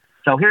potties.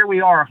 So here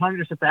we are,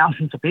 hundreds of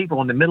thousands of people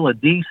in the middle of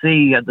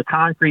D.C., the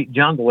concrete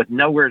jungle with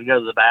nowhere to go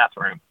to the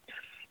bathroom.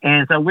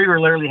 And so we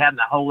were literally having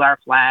to hold our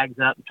flags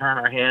up and turn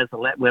our heads to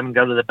let women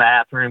go to the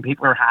bathroom.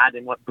 People are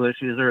hiding what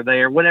bushes are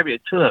there, whatever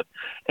it took.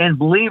 And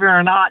believe it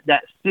or not,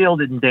 that still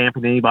didn't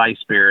dampen anybody's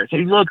spirits.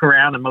 You look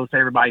around and most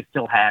everybody's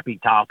still happy,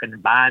 talking,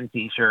 buying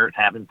T-shirts,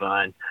 having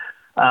fun.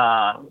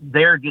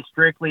 They're just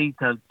strictly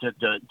for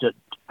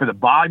the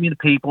volume of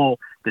the people,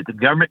 that the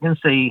government can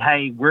see,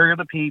 hey, we're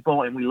the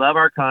people and we love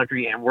our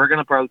country and we're going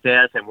to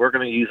protest and we're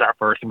going to use our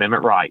First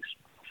Amendment rights.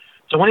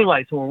 So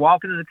anyway, we're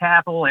walking to the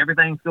Capitol.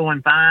 Everything's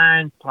going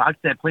fine. Like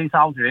I said, police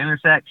officers at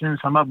intersections,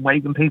 some of them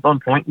waving people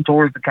and pointing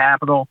towards the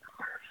Capitol.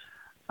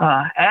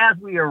 As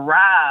we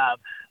arrive,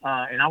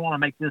 and I want to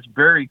make this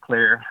very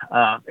clear,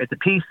 at the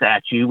Peace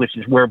Statue, which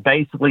is where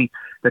basically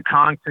the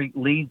concrete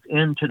leads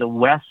into the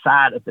west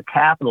side of the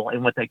Capitol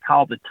in what they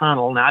call the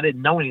tunnel. Now, I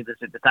didn't know any of this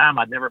at the time.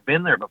 I'd never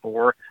been there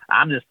before.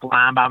 I'm just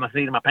flying by my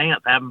seat of my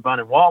pants, having fun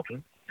and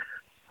walking.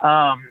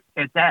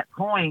 At that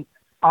point,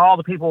 all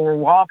the people we're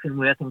walking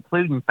with,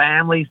 including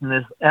families and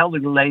this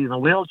elderly lady in a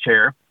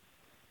wheelchair,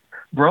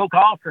 broke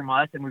off from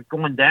us and was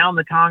going down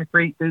the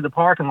concrete through the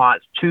parking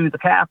lots to the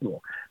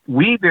Capitol.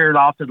 We veered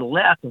off to the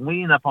left, and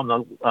we ended up on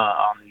the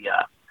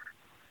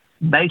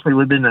basically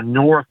we've been the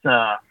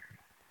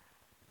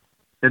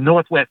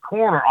northwest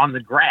corner on the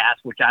grass,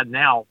 which I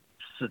now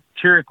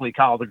satirically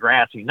call the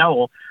grassy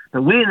knoll.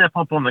 But we ended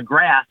up on the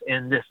grass,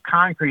 and this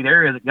concrete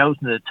area that goes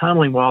into the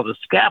tunneling while the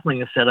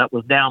scaffolding is set up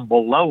was down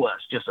below us,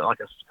 just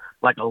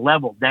like a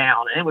level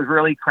down. And it was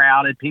really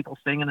crowded, people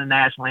singing the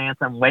national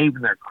anthem,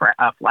 waving their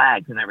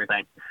flags and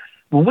everything.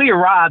 When we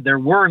arrived, there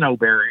were no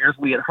barriers.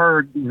 We had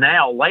heard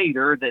now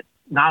later that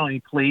not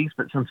only police,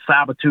 but some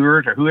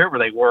saboteurs or whoever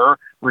they were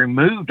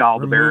removed all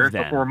the barriers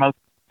before most.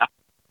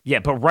 Yeah,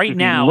 but right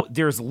now,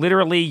 there's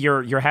literally,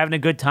 you're having a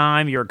good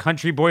time. You're a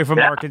country boy from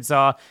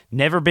Arkansas,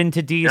 never been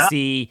to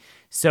D.C.,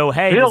 so,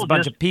 hey, there's a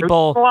bunch of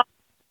people.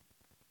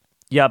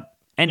 Yep.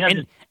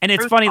 And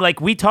it's funny, like,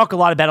 we talk a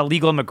lot about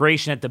illegal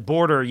immigration at the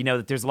border,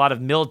 that there's a lot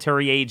of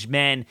military-age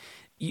men.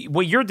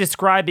 What you're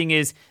describing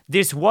is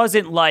this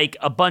wasn't like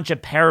a bunch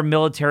of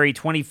paramilitary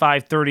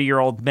 25,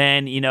 30-year-old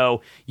men,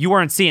 you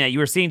weren't seeing it. You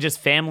were seeing just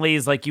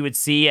families like you would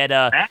see at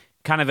a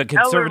kind of a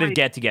conservative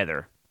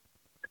get-together.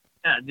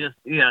 Just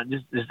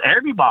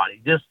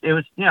everybody. It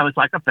was, it's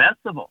like a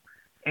festival.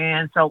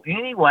 And so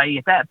anyway,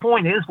 at that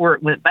point is where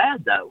it went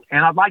bad, though.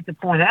 And I'd like to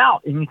point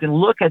out, and you can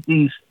look at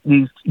these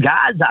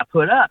guys I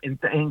put up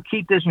and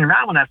keep this in your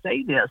mind when I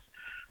say this.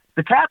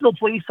 The Capitol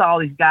Police saw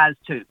these guys,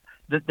 too.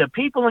 The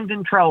people in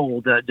control,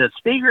 the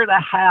Speaker of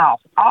the House,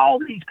 all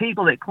these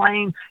people that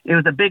claim it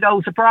was a big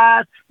old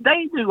surprise,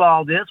 they knew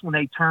all this when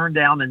they turned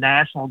down the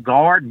National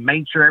Guard and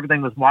made sure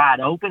everything was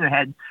wide open. It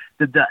had,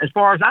 as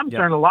far as I'm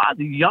concerned, a lot of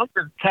the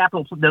younger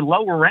the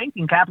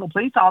lower-ranking Capitol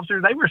Police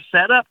officers, they were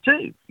set up,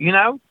 too,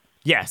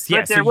 Yes.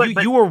 So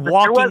you were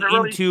walking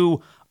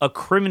into a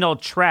criminal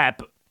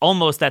trap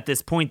almost at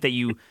this point that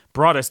you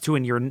brought us to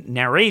in your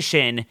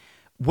narration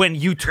when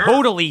you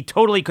totally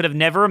could have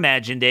never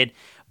imagined it,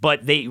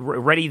 but they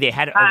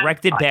had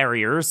erected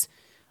barriers,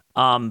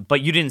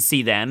 but you didn't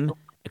see them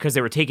because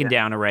they were taken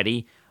down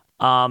already.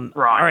 All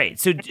right.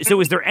 So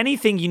is there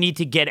anything you need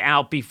to get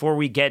out before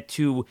we get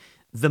to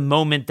the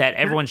moment that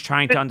everyone's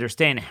trying to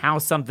understand how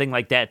something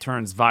like that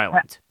turns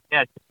violent?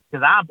 Yeah.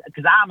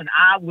 Because I'm an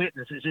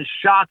eyewitness. It's just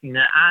shocking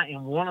that I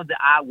am one of the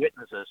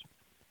eyewitnesses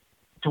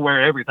to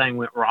where everything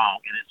went wrong,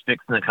 and it's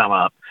fixing to come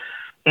up.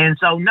 And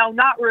so, no,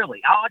 not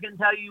really. All I can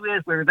tell you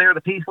is we were there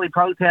to peacefully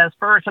protest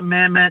First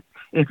Amendment.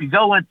 If you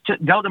go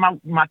to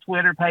my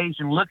Twitter page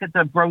and look at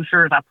the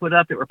brochures I put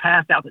up that were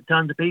passed out to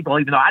tons of people,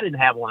 even though I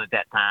didn't have one at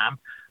that time.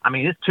 I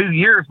mean, it's 2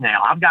 years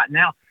now. I've got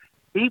now,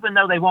 even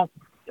though they won't,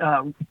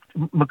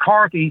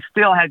 McCarthy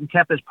still hadn't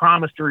kept his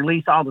promise to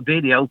release all the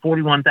video,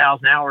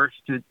 41,000 hours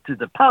to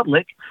the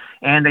public,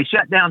 and they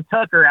shut down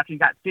Tucker after he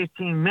got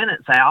 15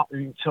 minutes out,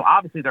 and so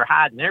obviously they're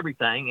hiding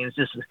everything, and it's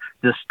just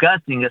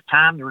disgusting. It's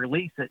time to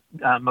release it.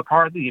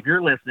 McCarthy, if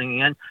you're listening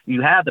in,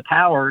 you have the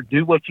power.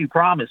 Do what you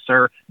promised,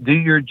 sir. Do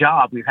your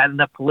job. We've had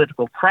enough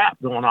political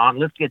crap going on.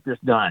 Let's get this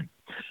done.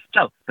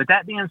 So, but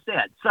that being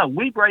said, so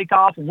we break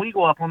off and we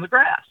go up on the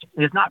grass.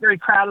 It's not very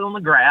crowded on the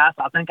grass.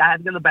 I think I had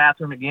to go to the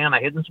bathroom again. I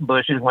hid in some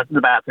bushes, went to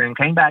the bathroom,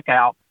 came back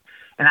out,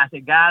 and I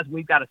said, guys,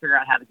 we've got to figure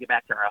out how to get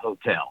back to our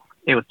hotel.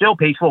 It was still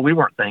peaceful. We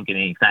weren't thinking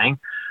anything.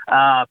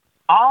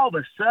 All of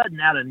a sudden,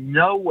 out of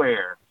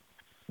nowhere,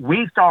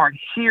 we start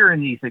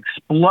hearing these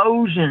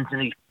explosions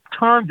and these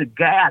tons of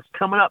gas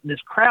coming up in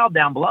this crowd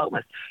down below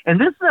us. And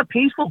this is a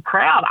peaceful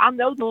crowd. I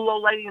know the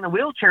little lady in the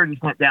wheelchair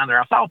just went down there.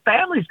 I saw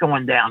families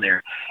going down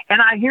there.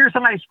 And I hear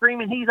somebody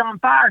screaming, he's on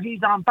fire,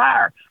 he's on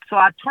fire. So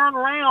I turn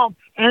around,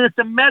 and it's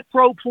the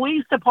Metro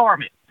Police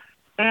Department.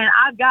 And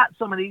I've got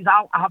some of these.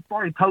 I've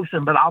already posted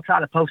them, but I'll try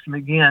to post them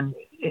again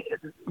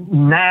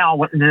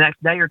now in the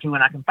next day or two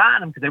when I can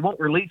find them, because they won't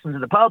release them to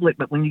the public.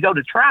 But when you go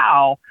to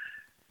trial,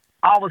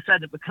 all of a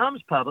sudden it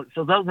becomes public.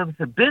 So those of us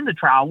that have been to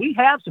trial, we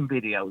have some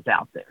videos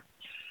out there.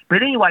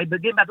 But anyway,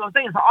 getting back to what I'm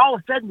saying, so all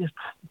of a sudden this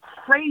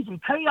crazy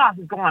chaos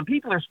is going on.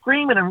 People are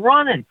screaming and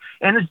running,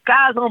 and this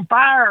guy's on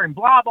fire and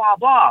blah, blah,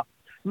 blah.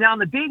 Now in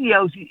the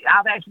videos,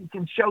 I've actually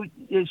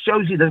it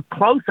shows you the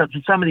close-ups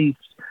of some of these,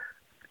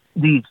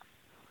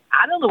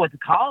 I don't know what to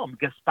call them,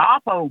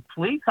 Gestapo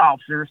police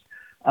officers,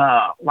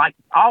 like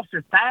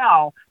Officer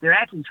Thal. They're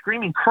actually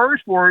screaming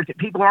curse words that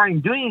people aren't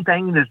even doing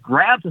anything, and just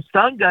grabs a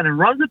stun gun and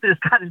runs at this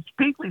guy that's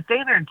peacefully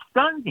standing there and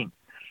stuns him.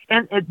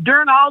 And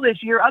during all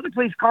this year, other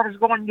police officers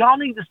are going, y'all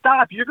need to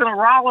stop. You're going to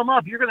rile them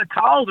up. You're going to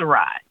cause a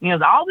riot.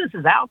 All this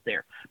is out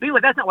there. But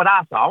anyway, that's not what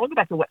I saw. I want to go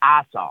back to what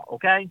I saw,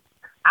 okay?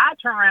 I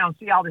turn around and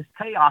see all this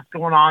chaos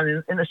going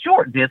on in a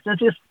short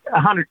distance, just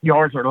 100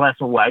 yards or less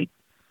away.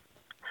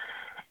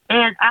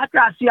 And after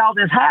I see all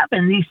this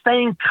happen, these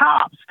same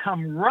cops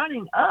come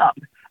running up.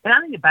 And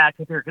I need to back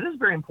up here because this is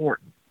very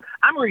important.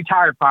 I'm a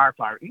retired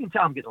firefighter. You can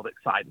tell I'm getting a little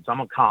excited, so I'm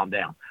going to calm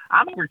down.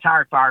 I'm a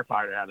retired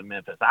firefighter out of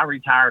Memphis. I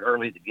retired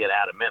early to get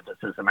out of Memphis,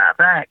 as a matter of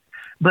fact.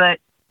 But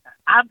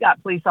I've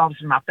got police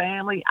officers in my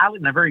family. I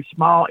live in a very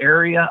small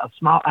area,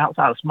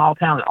 outside a small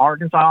town in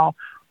Arkansas,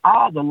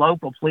 all the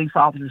local police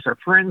officers are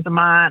friends of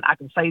mine. I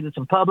can say this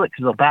in public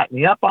because they'll back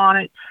me up on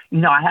it.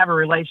 I have a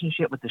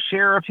relationship with the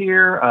sheriff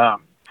here.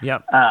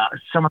 Yep.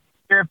 Some of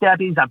the sheriff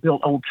deputies I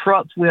built old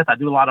trucks with. I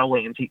do a lot of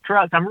old antique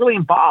trucks. I'm really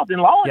involved in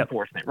law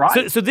enforcement,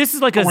 right? So this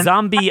is like a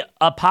zombie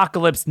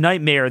apocalypse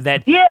nightmare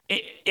that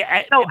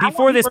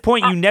before this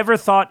point, you never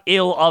thought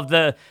ill of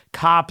the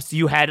cops.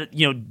 You had,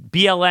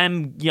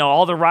 BLM,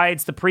 all the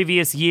riots the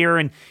previous year,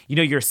 and,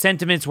 your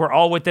sentiments were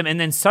all with them. And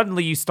then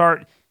suddenly you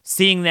start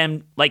seeing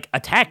them like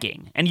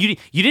attacking, and you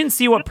didn't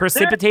see what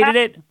precipitated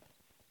it.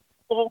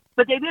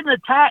 But they didn't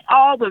attack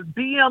all the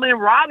BLM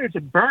riders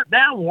that burnt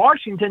down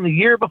Washington the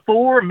year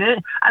before.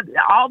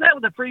 All that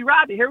was a free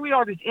ride. But here we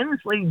are just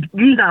endlessly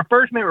using our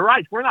First Amendment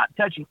rights. We're not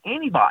touching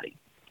anybody,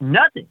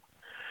 nothing.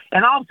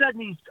 And all of a sudden,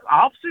 these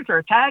officers are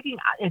attacking.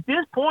 At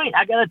this point,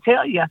 I got to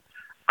tell you,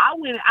 I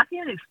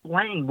can't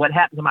explain what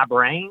happened to my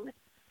brain.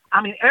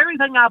 I mean,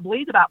 everything I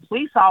believed about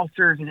police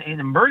officers and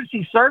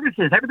emergency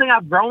services, everything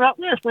I've grown up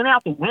with went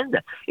out the window.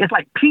 It's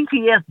like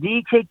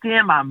PTSD kicked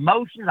in, my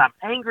emotions. I'm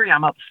angry.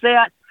 I'm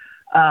upset.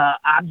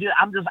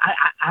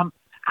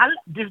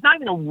 There's not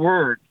even a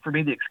word for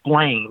me to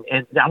explain.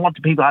 And I want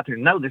the people out there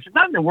to know this. There's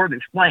not even a word to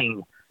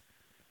explain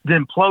the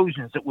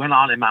implosions that went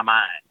on in my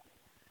mind.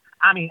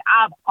 I mean,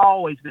 I've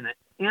always been an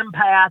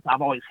empath.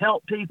 I've always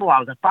helped people. I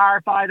was a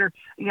firefighter.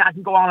 I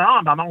can go on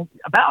and on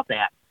about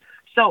that.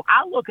 So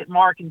I look at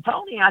Mark and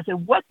Tony, and I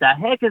said, what the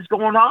heck is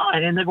going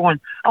on? And they're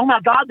going, oh,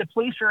 my God, the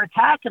police are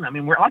attacking them.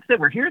 And like I said,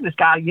 we're hearing this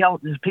guy yell,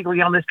 there's people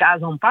yelling, this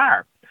guy's on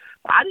fire.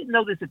 I didn't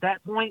know this at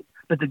that point,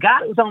 but the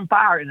guy that was on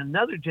fire and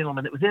another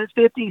gentleman that was in his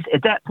 50s,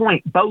 at that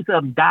point, both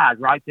of them died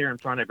right there in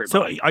front of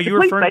everybody. So are you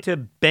referring to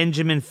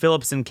Benjamin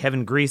Phillips and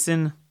Kevin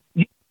Greason?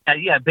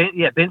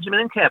 Benjamin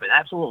and Kevin,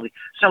 absolutely.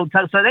 So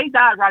they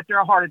died right there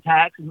of heart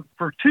attacks. And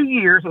for 2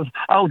 years, it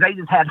was, they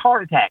just had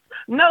heart attacks.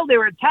 No, they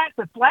were attacked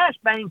with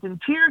flashbangs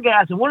and tear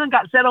gas, and one of them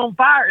got set on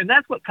fire, and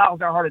that's what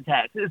caused our heart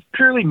attacks. It's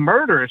purely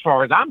murder as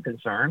far as I'm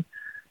concerned.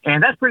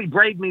 And that's pretty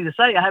brave of me to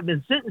say. I haven't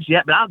been sentenced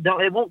yet, but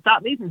it won't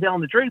stop me from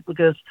telling the truth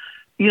because,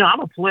 I'm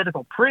a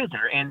political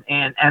prisoner, and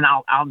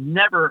I'll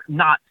never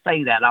not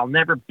say that. I'll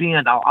never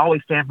bend. I'll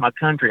always stand for my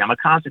country. I'm a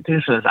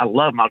constitutionalist. I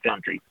love my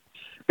country.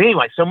 But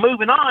anyway, so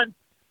moving on.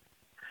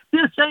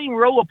 This same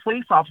row of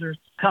police officers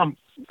come.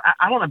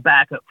 I want to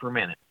back up for a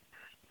minute.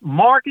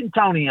 Mark and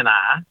Tony and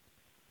I,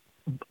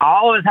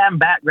 all of us having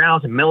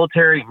backgrounds in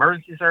military,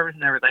 emergency service,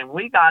 and everything. When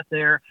we got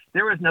there,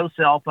 there was no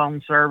cell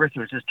phone service.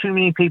 There was just too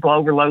many people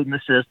overloading the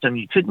system.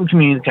 You couldn't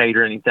communicate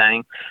or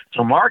anything.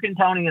 So Mark and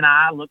Tony and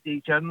I looked at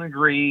each other and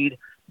agreed.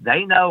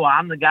 They know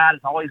I'm the guy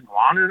that's always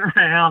wandering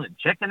around and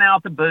checking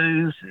out the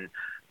booths and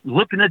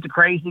looking at the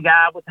crazy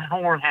guy with the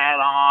horn hat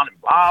on and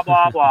blah,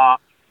 blah, blah.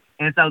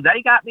 And so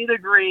they got me to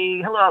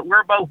agree, look,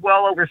 we're both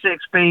well over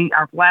 6 feet.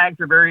 Our flags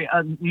are very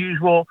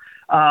unusual.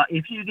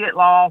 If you get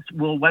lost,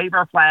 we'll wave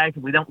our flags.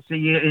 If we don't see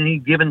you at any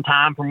given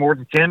time for more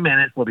than 10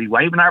 minutes, we'll be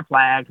waving our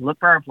flags, look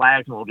for our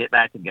flags, and we'll get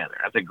back together.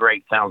 I said,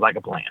 great, sounds like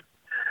a plan.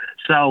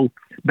 So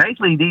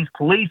basically these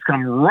police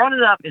come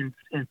running up in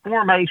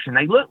formation.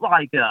 They look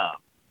like,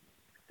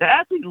 they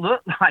actually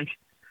look like,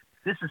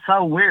 this is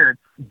so weird,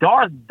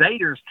 Darth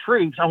Vader's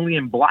troops only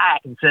in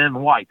black instead of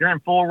white. They're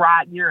in full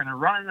riot gear, and they're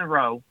running in a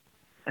row.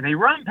 And they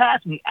run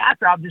past me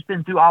after I've just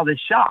been through all this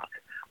shock.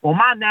 Well,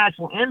 my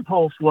natural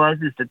impulse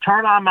is to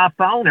turn on my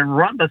phone and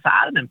run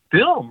beside them and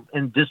film,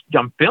 and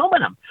I'm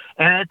filming them.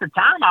 And at the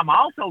time, I'm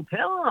also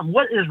telling them,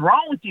 what is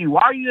wrong with you?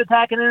 Why are you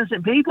attacking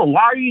innocent people?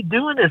 Why are you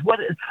doing this?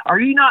 Are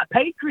you not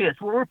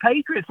patriots? Well, we're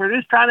patriots. We're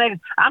just trying to,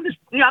 I'm just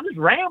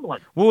rambling.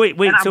 Well, wait.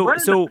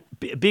 So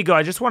Bigo,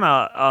 I just want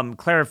to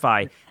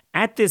clarify.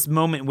 At this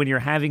moment when you're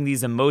having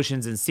these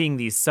emotions and seeing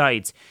these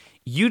sights,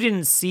 you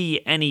didn't see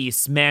any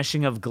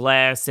smashing of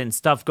glass and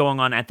stuff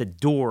going on at the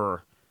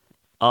door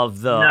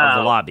of the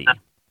lobby.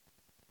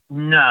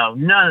 No,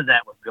 none of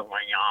that was going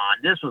on.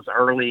 This was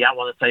early. I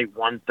want to say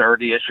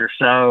 1:30ish or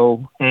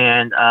so.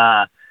 And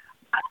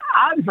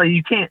obviously,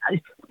 you can't.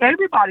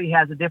 Everybody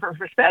has a different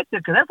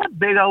perspective because that's a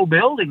big old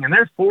building, and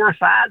there's 4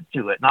 sides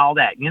to it and all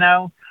that.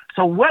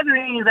 So whether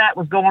any of that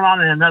was going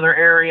on in another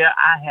area,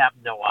 I have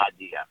no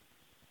idea.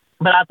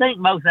 But I think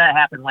most of that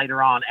happened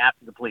later on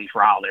after the police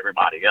riled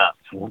everybody up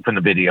from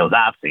the videos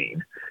I've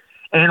seen.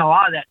 And a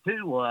lot of that,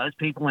 too, was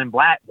people in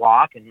black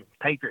bloc, and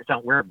patriots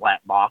don't wear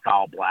black bloc,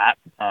 all black.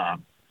 I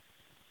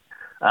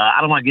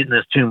don't want to get into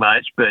this too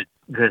much, but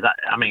because,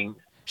 I mean...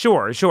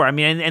 Sure. I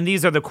mean, and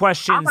these are the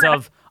questions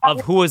of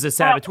who was a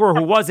saboteur,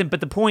 who wasn't.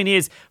 But the point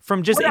is,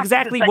 from just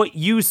exactly what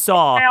you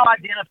saw...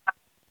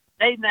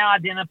 They've now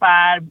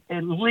identified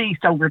at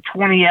least over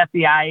 20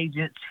 FBI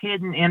agents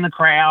hidden in the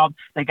crowd.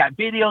 They got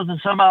videos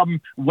of some of them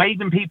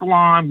waving people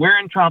on,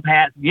 wearing Trump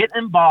hats, getting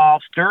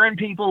involved, stirring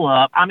people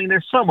up. I mean,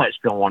 there's so much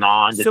going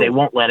on that they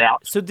won't let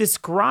out. So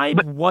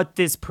describe what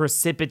this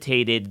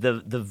precipitated,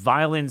 the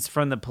violence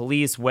from the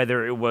police,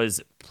 whether it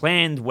was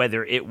planned,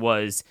 whether it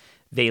was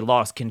they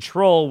lost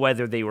control,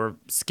 whether they were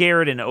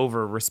scared and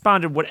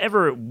over-responded,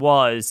 whatever it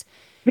was.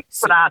 Here's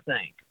what I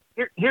think.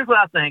 Here's what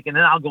I think, and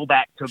then I'll go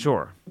back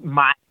to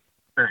my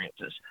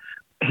experiences.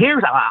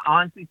 Here's how I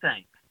honestly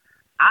think.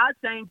 I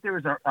think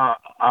there's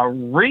a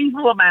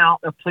reasonable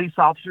amount of police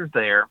officers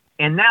there,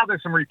 and now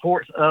there's some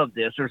reports of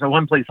this. There's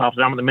one police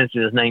officer, I'm going to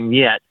mention his name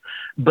yet,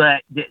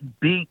 but that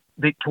beat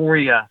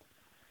Victoria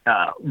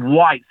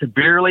White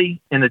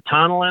severely in the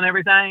tunnel and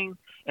everything,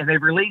 and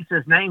they've released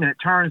his name, and it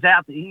turns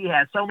out that he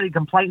has so many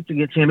complaints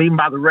against him, even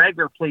by the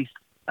regular police,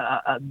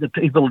 the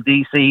people of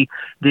D.C.,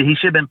 that he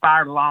should have been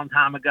fired a long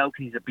time ago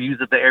because he's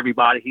abusive to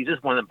everybody. He's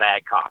just one of the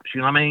bad cops,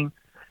 you know what I mean?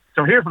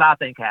 So here's what I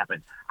think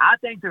happened. I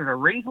think there's a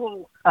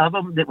reasonable of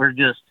them that were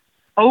just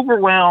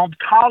overwhelmed,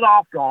 caught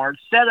off guard,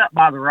 set up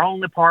by their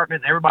own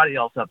department and everybody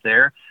else up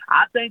there.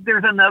 I think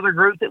there's another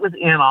group that was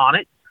in on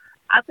it.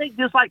 I think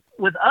just like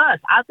with us,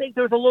 I think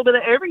there's a little bit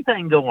of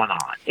everything going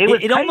on.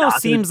 It almost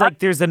seems like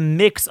there's a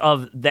mix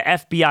of the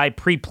FBI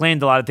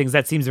pre-planned a lot of things.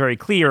 That seems very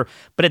clear.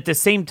 But at the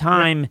same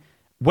time,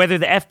 whether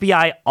the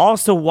FBI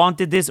also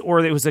wanted this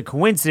or it was a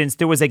coincidence,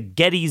 there was a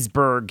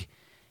Gettysburg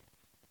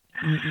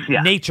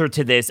nature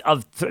to this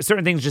of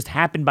certain things just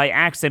happened by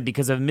accident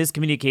because of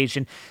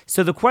miscommunication.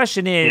 So the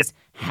question is,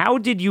 how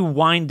did you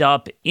wind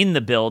up in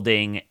the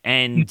building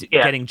and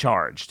getting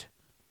charged?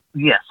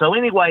 Yeah. So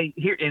anyway,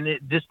 here, and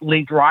it just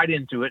leads right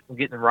into it. I'm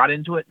getting right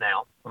into it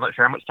now. I'm not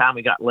sure how much time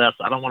we got left.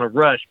 I don't want to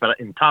rush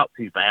and talk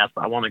too fast.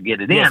 But I want to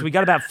get it in. Yes, we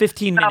got about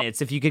 15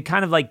 minutes. If you could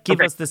kind of like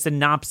give us the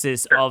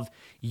synopsis of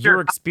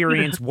your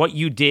experience, what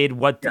you did,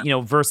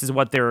 versus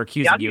what they're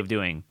accusing you of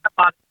doing.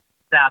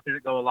 Out there to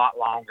go a lot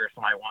longer.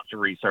 Somebody wants to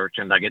research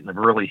and I get into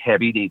really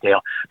heavy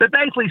detail. But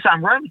basically, so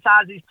I'm running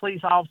beside these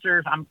police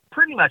officers. I'm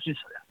pretty much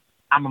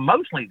I'm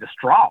emotionally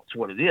distraught. Is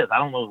what it is. I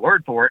don't know the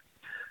word for it.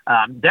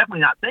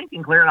 Definitely not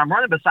thinking clear. And I'm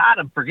running beside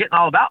them, forgetting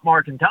all about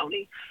Mark and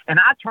Tony. And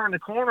I turn the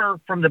corner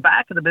from the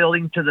back of the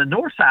building to the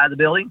north side of the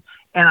building,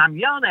 and I'm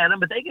yelling at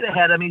them, but they get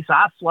ahead of me. So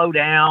I slow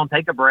down,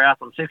 take a breath.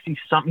 I'm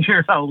 60-something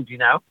years old,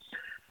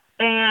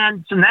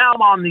 And so now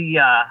I'm on the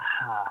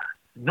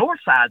north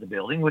side of the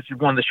building, which is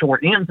one of the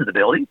short ends of the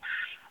building.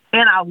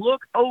 And I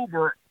look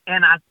over,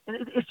 and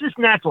it's just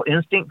natural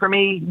instinct for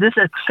me. This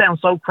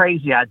sounds so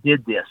crazy I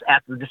did this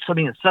after just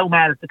being so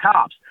mad at the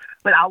cops.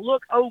 But I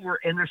look over,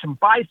 and there's some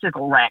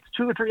bicycle racks,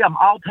 2 or 3 of them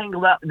all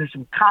tangled up, and there's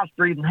some cops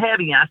breathing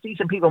heavy, and I see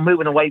some people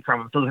moving away from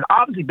them. So there's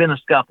obviously been a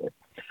scuffle.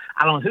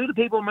 I don't know who the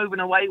people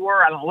moving away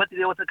were. I don't know what to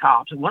do with the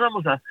cops. And one of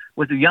them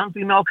was a young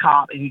female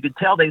cop, and you could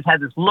tell they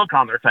had this look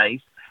on their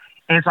face.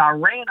 And so I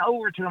ran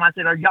over to him. I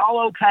said, "Are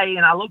y'all okay?"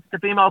 And I looked at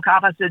the female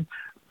cop. I said,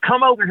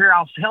 "Come over here.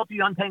 I'll help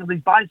you untangle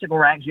these bicycle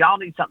racks. Y'all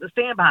need something to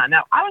stand behind."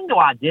 Now, I didn't know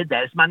I did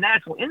that. It's my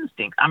natural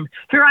instinct.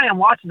 Here I am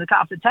watching the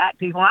cops attack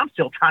people, and I'm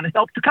still trying to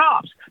help the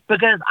cops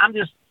because I'm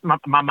just,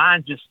 my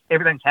mind's just,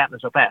 everything's happening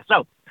so fast.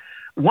 So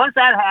once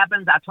that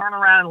happens, I turn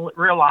around and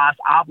realize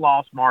I've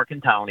lost Mark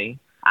and Tony.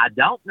 I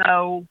don't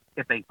know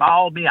if they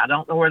followed me. I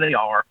don't know where they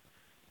are.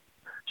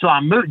 So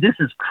I move. This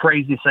is the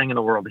craziest thing in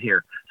the world to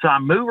hear. So I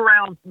move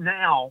around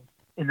now.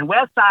 In the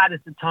west side is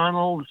the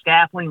tunnel, the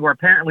scaffolding, where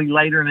apparently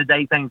later in the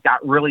day things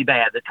got really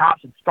bad. The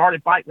cops had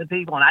started fighting with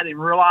people, and I didn't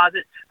realize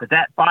it, but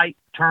that fight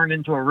turned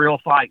into a real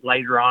fight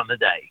later on in the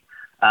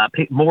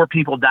day. More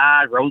people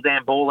died.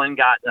 Roseanne Bullen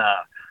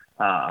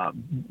got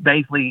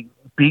basically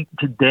beat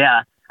to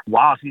death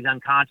while she's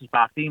unconscious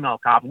by a female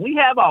cop. And we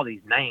have all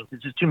these names.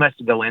 It's just too much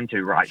to go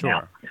into right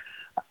now.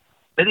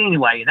 But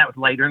anyway, and that was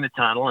later in the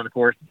tunnel. And, of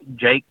course,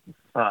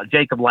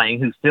 Jacob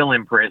Lane, who's still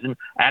in prison,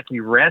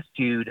 actually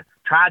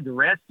tried to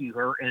rescue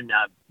her, and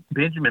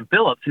Benjamin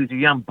Phillips, who's a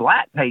young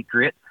black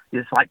patriot,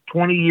 is like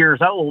 20 years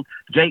old.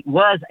 Jake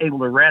was able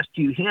to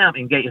rescue him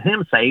and get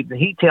him saved, and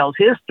he tells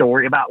his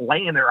story about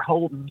laying there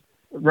holding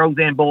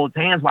Roseanne Bullen's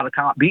hands while the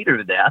cop beat her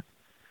to death,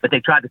 but they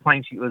tried to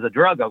claim she was a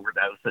drug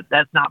overdose, but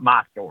that's not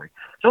my story.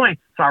 So anyway,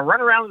 I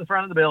run around in the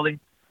front of the building,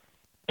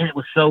 and it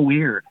was so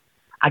weird.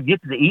 I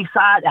get to the east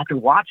side after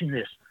watching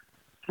this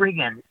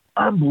friggin'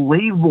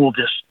 unbelievable,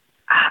 just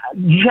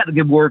you have a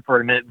good word for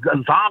it a minute.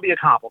 Zombie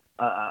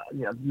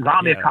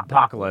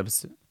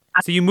apocalypse.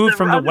 So you moved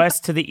from the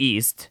west to the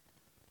east.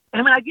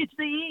 And when I get to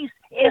the east,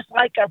 it's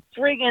like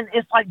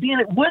it's like being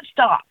at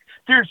Woodstock.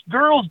 There's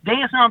girls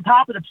dancing on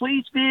top of the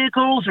police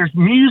vehicles. There's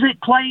music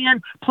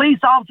playing. Police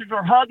officers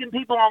are hugging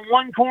people on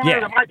one corner. Yeah.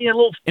 There might be a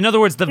little. In other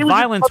words, the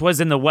violence was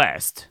in the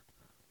west.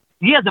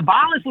 Yeah, the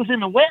violence was in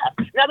the west.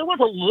 Now, there was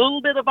a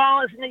little bit of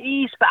violence in the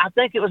east, but I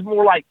think it was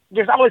more like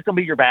there's always going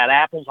to be your bad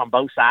apples on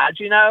both sides,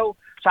 So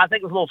I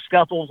think it was little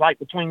scuffles like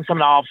between some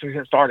of the officers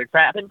that started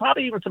crap and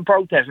probably even some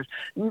protesters.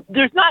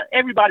 There's not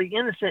everybody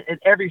innocent in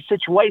every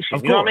situation.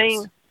 Of you know what I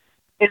mean?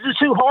 It's just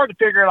too hard to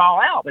figure it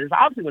all out. But it's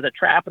obviously was a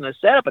trap and a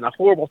setup and a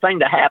horrible thing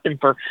to happen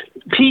for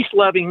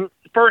peace-loving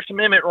First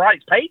Amendment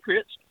rights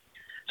patriots.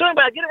 So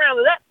anyway, I get around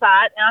to that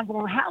side, and I'm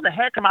going, how the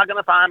heck am I going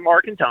to find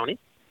Mark and Tony?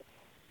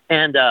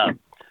 And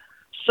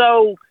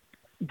so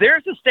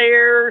there's the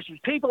stairs. There's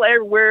people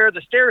everywhere. The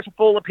stairs are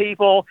full of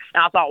people.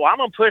 And I thought, well, I'm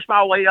going to push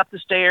my way up the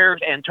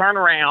stairs and turn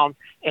around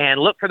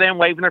and look for them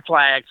waving their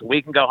flags so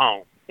we can go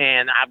home.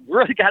 And I've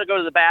really got to go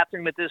to the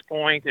bathroom at this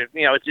point.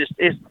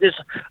 It's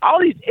all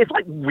these, it's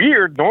like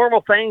weird,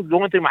 normal things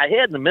going through my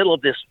head in the middle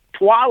of this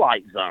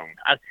twilight zone.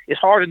 It's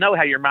hard to know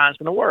how your mind's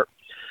going to work.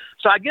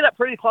 So I get up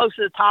pretty close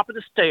to the top of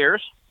the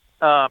stairs,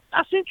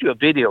 I sent you a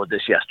video of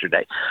this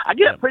yesterday. I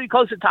get up pretty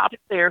close to the top of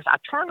the stairs. I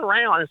turn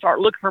around and start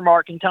looking for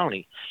Mark and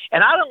Tony.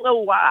 And I don't know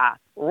why.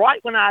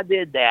 Right when I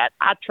did that,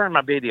 I turned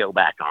my video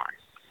back on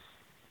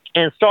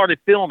and started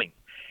filming.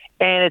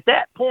 And at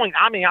that point,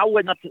 I mean, I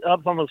wasn't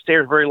up on those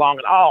stairs very long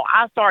at all.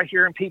 I started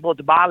hearing people at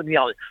the bottom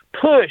yelling,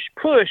 push,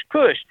 push,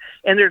 push.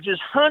 And there's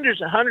just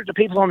hundreds and hundreds of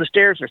people on the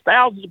stairs. There's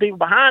thousands of people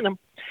behind them.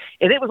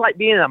 And it was like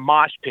being in a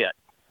mosh pit.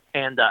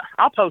 And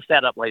I'll post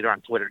that up later on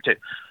Twitter, too.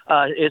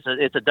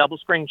 It's a double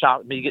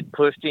screenshot of me getting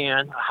pushed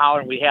in,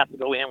 hollering, we have to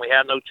go in. We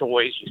have no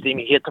choice. You see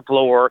me hit the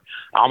floor.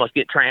 I almost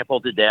get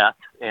trampled to death.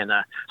 And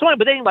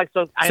but anyway,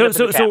 so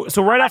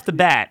right off the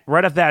bat,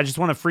 I just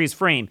want to freeze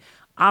frame.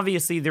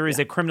 Obviously, there is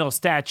a criminal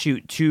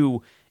statute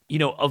to,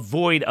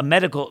 avoid a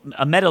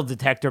metal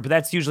detector, but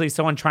that's usually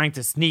someone trying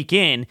to sneak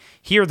in.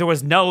 Here, there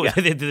was no,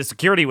 the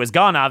security was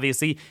gone,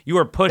 obviously. You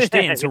were pushed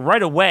in. So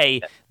right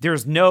away,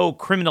 there's no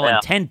criminal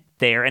intent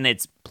there, and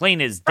it's plain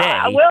as day.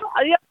 I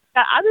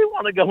didn't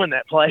want to go in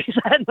that place.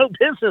 I had no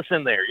business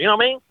in there. You know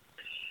what I mean?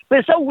 But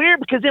it's so weird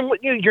because then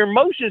your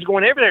emotions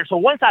going everywhere. So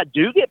once I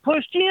do get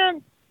pushed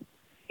in,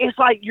 it's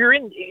like you're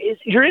in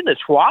the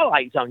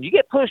twilight zone. You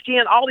get pushed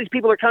in, all these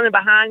people are coming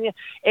behind you,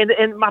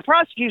 and my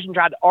prosecution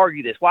tried to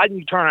argue this. Why didn't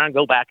you turn around and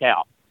go back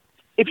out?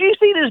 If you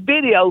see this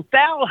video,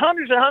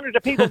 hundreds and hundreds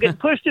of people get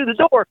pushed through the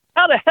door,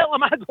 how the hell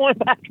am I going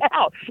back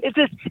out? It's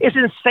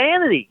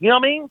insanity. You know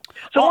what I mean?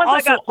 So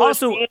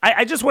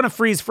I just want to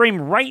freeze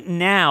frame right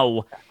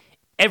now.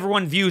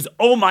 Everyone views,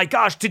 oh my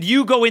gosh, did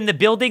you go in the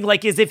building?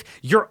 Like as if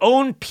your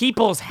own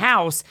people's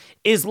house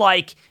is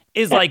like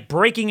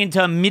breaking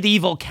into a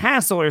medieval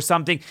castle or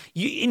something.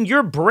 In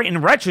your brain,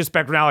 in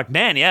retrospect, we're now like,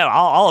 man, yeah,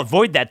 I'll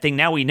avoid that thing.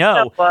 Now we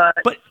know.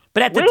 But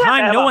at the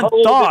time, no one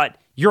thought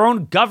your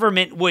own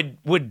government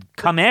would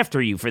come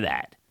after you for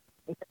that.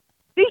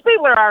 These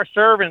people are our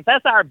servants.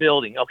 That's our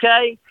building,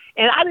 okay?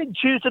 And I didn't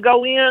choose to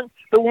go in.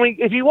 But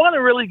if you want to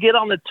really get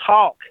on the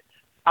talk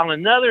on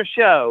another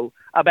show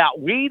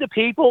about we the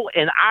people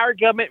and our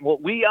government,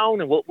 what we own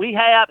and what we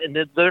have, and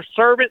their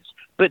servants,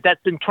 but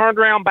that's been turned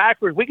around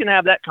backwards, we can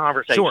have that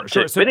conversation.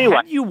 Sure. So anyway,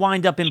 how do you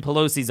wind up in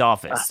Pelosi's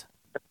office?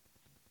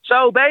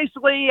 So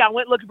basically, I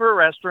went looking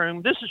for a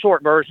restroom. This is a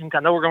short version because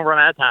I know we're going to run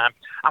out of time.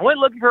 I went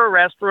looking for a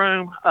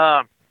restroom.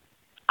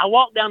 I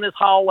walked down this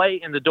hallway,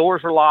 and the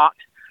doors were locked.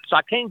 So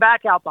I came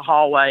back out the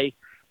hallway,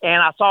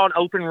 and I saw an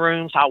open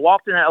room. So I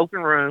walked in that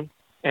open room,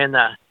 and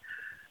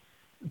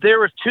there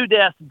was 2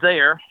 desks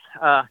there.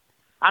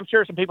 I'm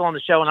sure some people on the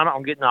show, and I'm not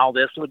going to get into all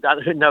this,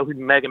 I know who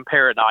Megan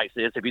Paradise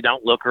is. If you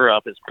don't look her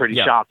up, it's pretty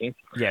shocking.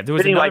 Yeah, there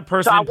was another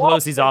person in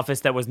Pelosi's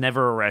office that was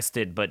never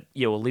arrested, but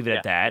we'll leave it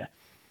at that.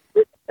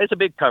 It's a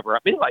big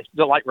cover-up. Anyway,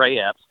 like Ray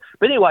Epps.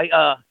 But anyway,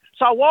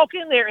 so I walk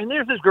in there, and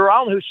there's this girl, I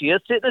don't know who she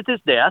is, sitting at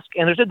this desk,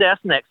 and there's a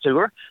desk next to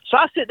her. So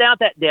I sit down at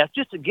that desk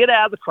just to get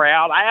out of the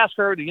crowd. I asked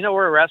her, do you know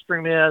where a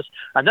restroom is?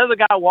 Another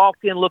guy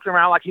walked in looking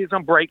around like he was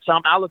going to break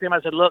something. I looked at him,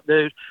 I said, look,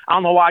 dude, I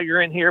don't know why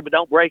you're in here, but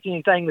don't break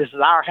anything. This is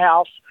our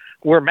house.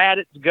 We're mad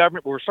at the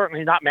government. We're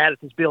certainly not mad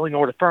at this building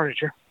or the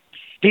furniture.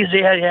 He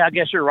said, yeah, I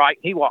guess you're right.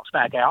 He walks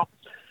back out.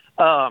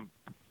 I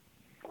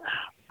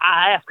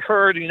asked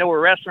her, do you know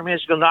where a restroom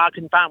is? She goes, no, I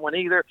couldn't find one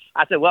either.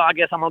 I said, well, I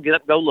guess I'm going to get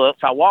up and go look.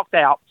 So I walked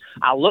out.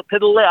 I looked to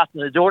the left,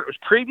 and the door that was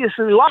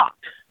previously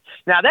locked.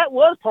 Now, that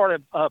was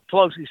part of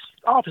Pelosi's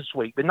office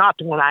suite, but not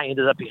the one I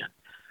ended up in.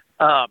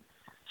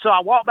 So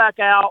I walked back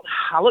out.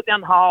 I looked down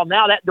the hall.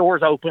 Now that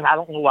door's open. I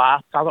don't know why.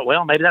 So I thought,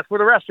 well, maybe that's where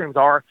the restrooms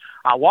are.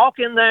 I walk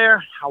in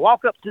there. I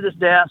walk up to this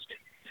desk.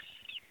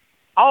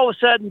 All of a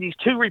sudden, these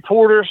 2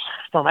 reporters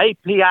from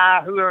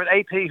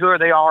whoever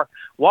they are,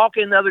 walk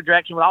in the other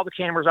direction with all the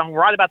cameras on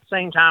right about the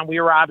same time. We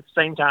arrive at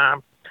the same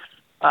time.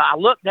 I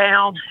look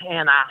down,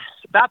 and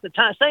about the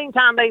same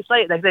time they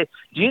say it, they say,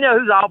 do you know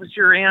whose office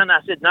you're in? I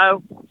said,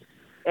 no.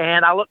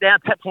 And I looked down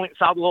at that point and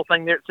saw the little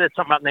thing there that said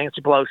something about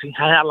Nancy Pelosi. And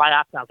I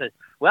laughed. I said,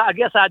 well, I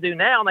guess I do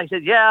now. And they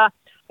said, yeah.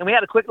 And we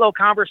had a quick little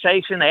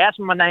conversation. They asked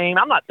me my name.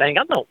 I don't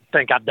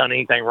think I've done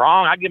anything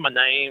wrong. I give my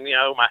name,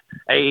 my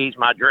age,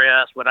 my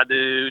address, what I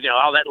do,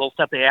 all that little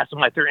stuff they ask them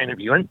like they're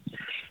interviewing.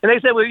 And they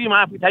said, well, you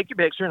mind if we take your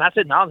picture? And I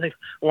said, no. They said,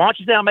 well, why don't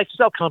you down, make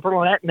yourself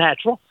comfortable and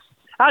natural?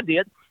 I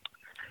did.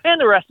 And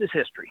the rest is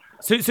history.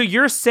 So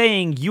you're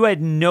saying you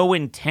had no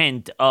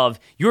intent of,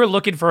 you were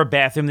looking for a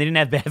bathroom. They didn't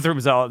have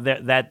bathrooms all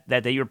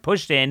that you were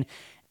pushed in.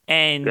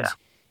 And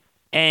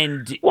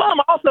well,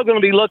 I'm also going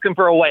to be looking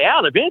for a way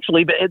out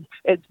eventually, but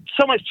it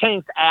so much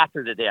changed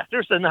after the death.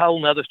 There's a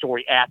whole other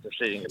story after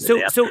sitting at the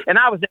desk. And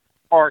I was in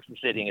parts from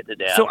sitting at the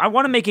desk. So I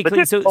want to make it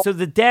clear. So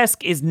the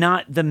desk is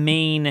not the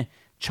main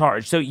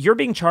charge. So you're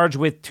being charged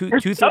with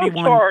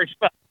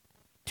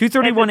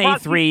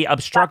 231A3,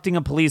 obstructing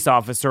a police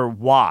officer.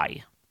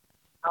 Why?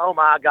 Oh,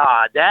 my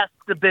God. That's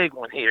the big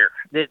one here.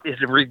 That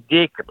is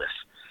ridiculous.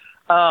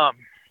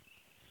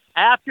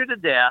 After the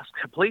desk,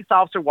 a police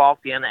officer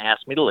walked in and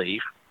asked me to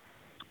leave,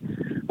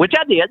 which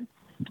I did.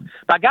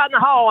 But I got in the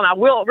hall, and I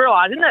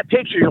realized in that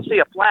picture, you'll see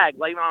a flag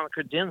laying on a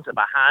credenza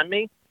behind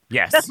me.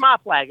 Yes. That's my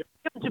flag. It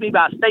was given to me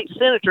by a state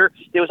senator.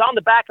 It was on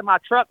the back of my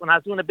truck when I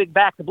was doing a big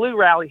Back to Blue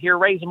rally here,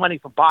 raising money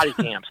for body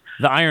cams.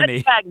 The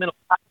irony.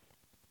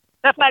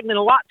 that flag meant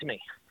a lot to me.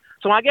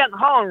 So when I got in the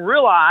hall and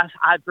realized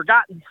I'd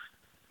forgotten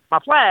my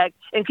flag,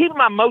 and keeping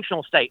my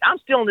emotional state, I'm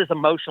still in this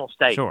emotional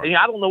state. Sure.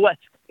 I don't know what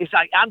it's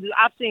like.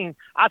 I've seen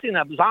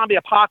a zombie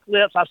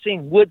apocalypse. I've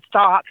seen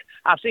Woodstock.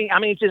 I've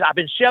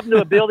been shoved into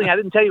a building. I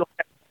didn't tell you.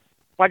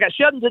 When I got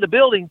shoved into the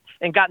building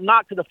and got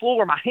knocked to the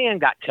floor, my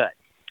hand got cut.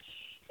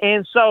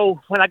 And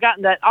so when I got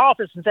in that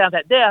office and sat at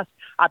that desk,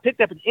 I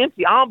picked up an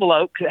empty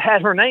envelope that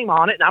had her name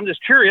on it, and I'm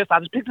just curious. I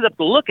just picked it up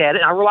to look at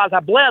it, and I realized I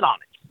bled on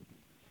it.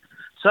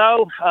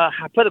 So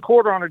I put a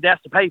quarter on her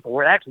desk to pay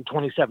for it, actually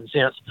 27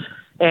 cents.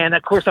 And,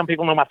 of course, some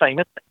people know my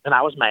famous, and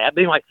I was mad.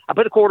 But anyway, I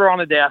put a quarter on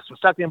the desk,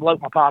 stuck the envelope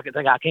in my pocket,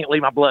 thinking I can't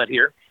leave my blood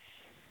here.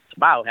 It's a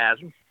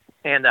biohazard.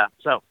 And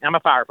so I'm a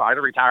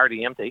firefighter, retired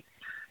EMT.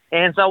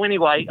 And so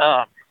anyway,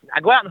 I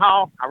go out in the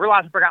hall. I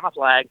realize I forgot my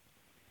flag.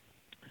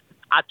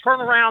 I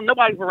turn around.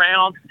 Nobody's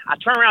around. I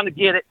turn around to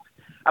get it.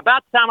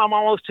 About the time I'm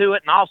almost to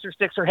it, an officer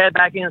sticks her head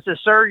back in and says,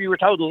 "Sir, you were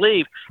told to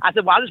leave." I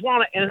said, "Well, I just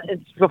want to,"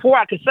 and before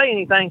I could say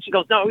anything, she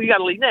goes, "No, you got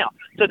to leave now."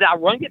 So did I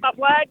run and get my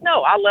flag?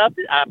 No, I left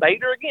it. I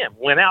obeyed her again,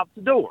 went out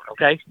the door,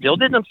 okay? Still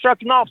didn't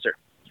obstruct an officer.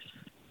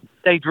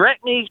 They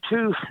direct me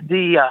to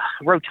the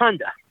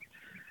rotunda.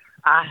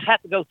 I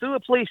have to go through a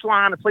police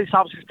line. The police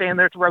officer standing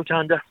there at the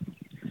rotunda.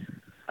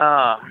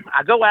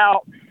 I go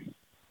out.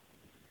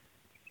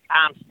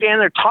 I'm standing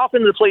there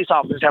talking to the police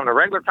officers, having a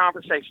regular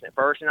conversation at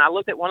first, and I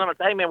looked at one of them and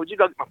said, "Hey, man, would you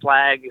go get my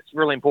flag? It's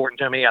really important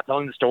to me." I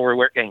told him the story,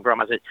 where it came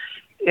from. I said,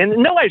 and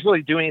nobody's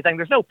really doing anything.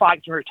 There's no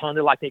fights in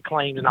Rotunda like they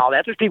claimed and all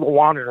that. There's people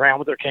wandering around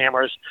with their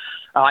cameras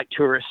like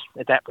tourists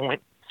at that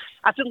point.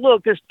 I said,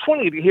 "Look, there's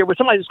 20 of you here. Would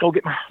somebody just go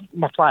get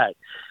my flag?"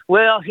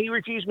 Well, he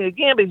refused me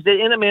again, but he said,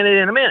 in a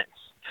minute.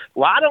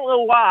 Well, I don't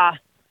know why,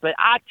 but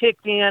I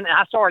kicked in, and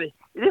I started.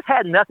 This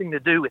had nothing to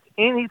do with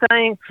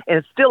anything, and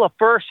it's still a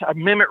First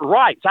Amendment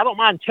right, so I don't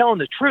mind telling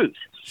the truth.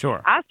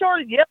 Sure. I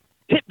started yelling,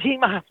 "Get me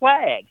my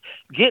flag.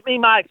 Get me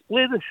my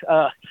explicit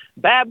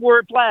bad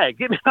word flag.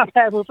 Get me my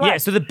bad word flag." Yeah,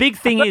 so the big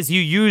thing is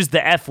you used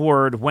the F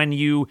word when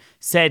you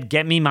said,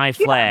 "Get me my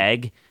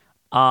flag."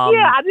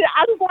 Yeah,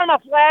 I just wanted my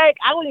flag.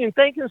 I wasn't even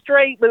thinking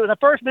straight, but it was a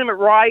First Amendment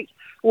right.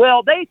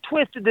 Well, they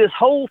twisted this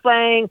whole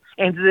thing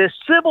into this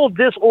civil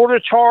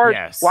disorder charge.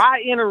 Yes.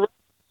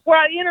 Where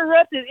I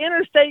interrupted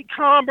interstate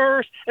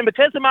commerce, and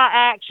because of my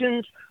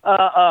actions,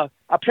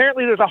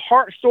 apparently there's a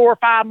heart store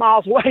 5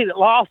 miles away that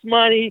lost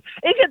money.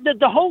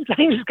 The whole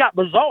thing just got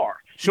bizarre.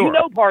 So You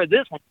know part of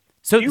this one.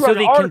 So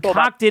they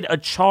concocted about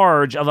a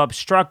charge of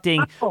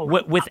obstructing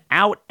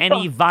without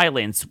any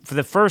violence for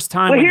the first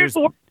time. Well, here's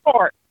the worst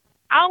part.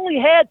 I only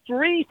had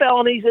 3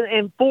 felonies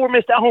and 4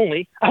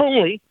 misdemeanors.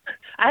 Only.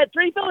 I had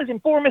 3 felonies and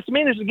 4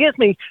 misdemeanors against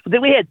me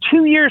that we had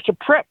 2 years to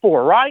prep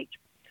for, right?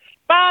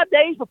 5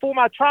 days before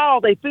my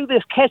trial, they threw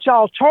this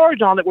catch-all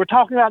charge on that we're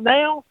talking about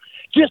now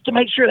just to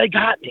make sure they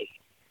got me.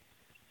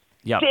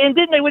 Yep. And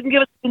then they wouldn't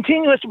give us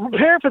continuous to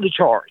prepare for the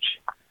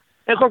charge.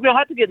 And, of course, we don't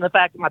have to get in the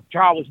fact that my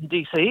trial was in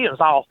D.C. It was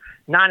all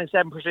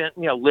 97%,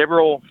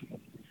 liberal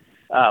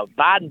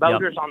Biden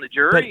voters on the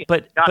jury.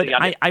 But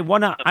I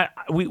want to.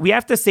 We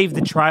have to save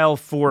the trial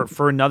for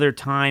another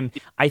time.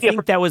 I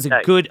think that was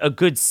a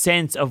good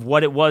sense of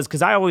what it was,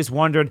 because I always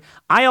wondered.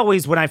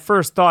 When I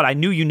first thought, I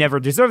knew you never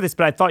deserved this,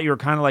 but I thought you were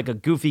kind of like a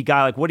goofy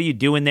guy. Like, what are you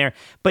doing there?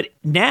 But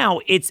now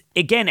it's,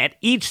 again, at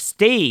each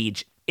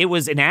stage, it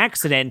was an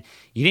accident.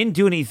 You didn't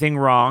do anything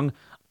wrong.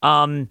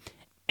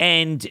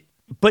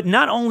 But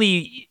not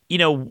only,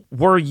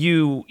 were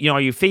you,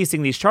 are you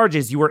facing these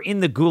charges, you were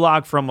in the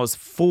gulag for almost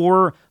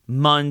 4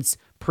 months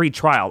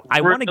pre-trial.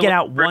 I want to get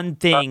out one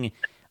thing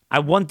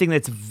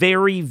that's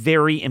very,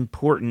 very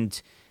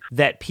important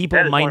that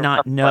people might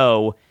not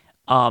know.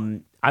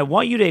 I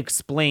want you to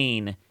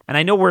explain, and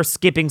I know we're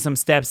skipping some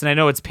steps, and I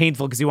know it's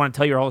painful because you want to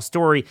tell your whole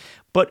story,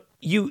 but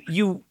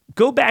you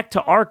go back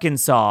to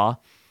Arkansas,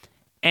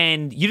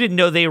 and you didn't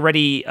know they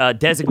already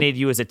designated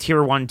you as a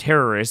Tier 1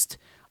 terrorist,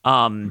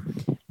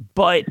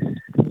 but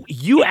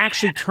you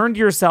actually turned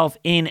yourself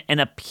in and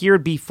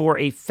appeared before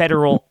a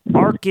federal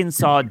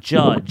Arkansas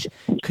judge.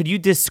 Could you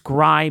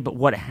describe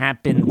what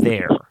happened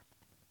there?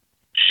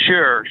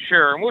 Sure.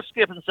 And we're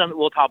skipping something that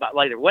we'll talk about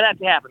later. What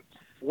actually happened?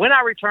 When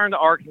I returned to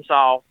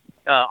Arkansas,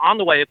 on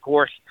the way, of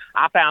course,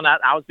 I found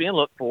out I was being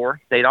looked for.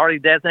 They'd already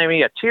designated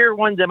me a Tier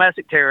 1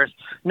 domestic terrorist,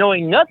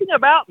 knowing nothing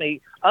about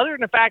me other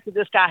than the fact that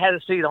this guy had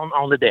a seat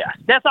on the desk.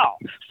 That's all.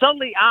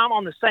 Suddenly, I'm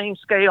on the same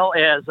scale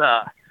as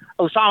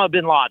Osama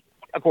bin Laden,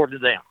 according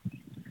to them.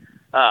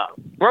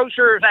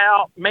 Brochures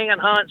out,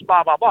 manhunts,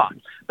 blah, blah, blah.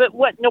 But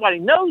what nobody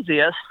knows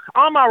is,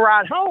 on my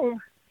ride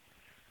home,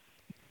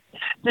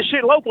 the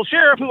local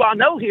sheriff, who I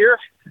know here,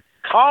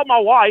 called my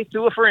wife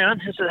through a friend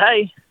and said,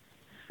 "Hey,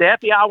 the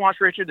FBI wants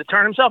Richard to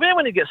turn himself in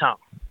when he gets home."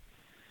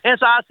 And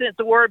so I sent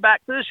the word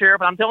back to the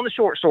sheriff, and I'm telling the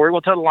short story.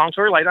 We'll tell the long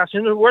story later. I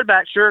sent the word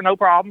back. Sure, no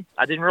problem.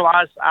 I didn't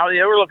realize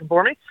they were looking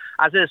for me.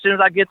 I said, as soon as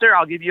I get there,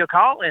 I'll give you a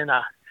call, and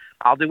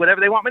I'll do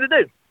whatever they want me to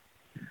do.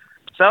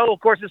 So, of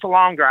course, it's a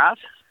long drive,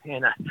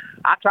 and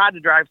I tried to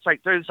drive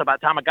straight through. So by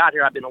the time I got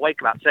here, I'd been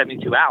awake about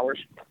 72 hours,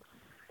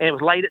 and it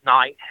was late at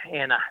night.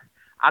 And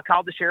I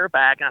called the sheriff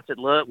back, and I said,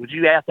 "Look, would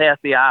you ask the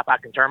FBI if I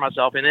can turn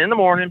myself in the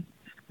morning?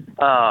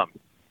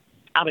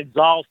 I'm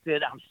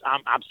exhausted.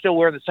 I'm still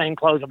wearing the same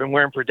clothes I've been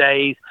wearing for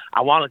days.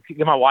 I want to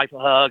give my wife a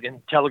hug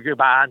and tell her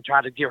goodbye and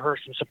try to give her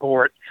some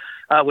support.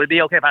 Would it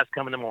be okay if I was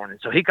come in the morning?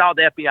 So he called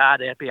the FBI.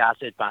 The FBI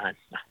said, fine.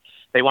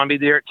 They want me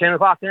there at 10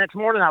 o'clock the next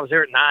morning. I was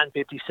there at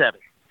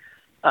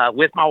 9:57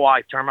 with my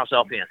wife, turned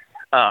myself in.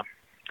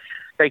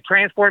 They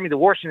transported me to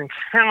Washington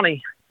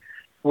County,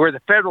 where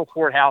the federal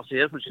courthouse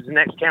is, which is the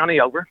next county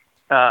over.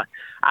 I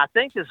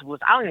think this was,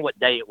 I don't know what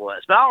day it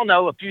was, but I don't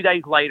know, a few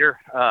days later.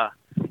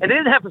 And they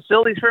didn't have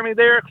facilities for me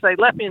there because they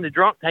left me in the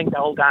drunk tank the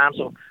whole time.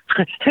 So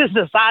this is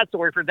a side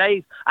story. For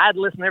days, I had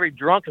to listen to every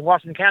drunk in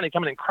Washington County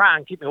come in and cry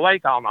and keep me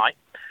awake all night.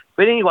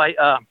 But anyway,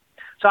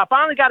 so I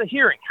finally got a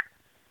hearing.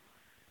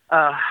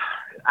 I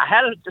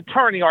had an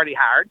attorney already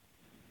hired,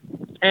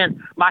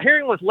 and my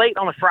hearing was late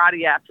on a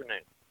Friday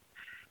afternoon.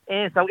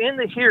 And so in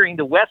the hearing,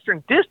 the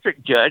Western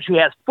District judge, who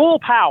has full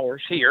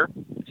powers here,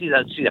 she's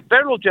a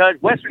federal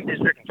judge, Western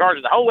District, in charge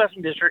of the whole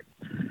Western District.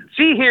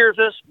 She hears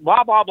us,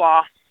 blah, blah,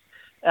 blah.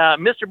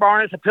 Mr.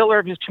 Barnett's a pillar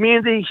of his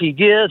community. He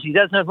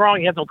does nothing wrong.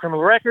 He has no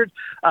criminal record.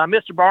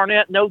 Mr.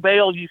 Barnett, no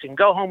bail. You can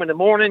go home in the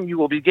morning. You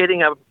will be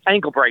getting an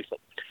ankle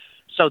bracelet.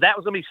 So that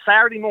was going to be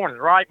Saturday morning,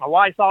 right? My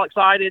wife's all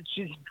excited.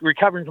 She's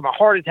recovering from a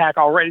heart attack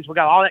already, so we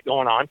got all that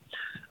going on.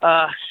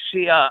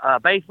 She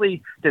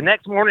basically, the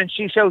next morning,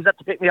 she shows up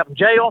to pick me up in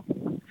jail.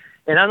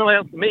 And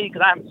unbeknownst to me,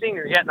 because I haven't seen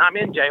her yet and I'm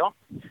in jail,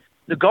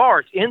 the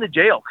guards in the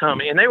jail come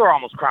in, and they were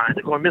almost crying.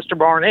 They're going, Mr.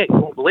 Barnett, you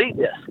won't believe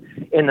this.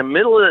 In the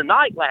middle of the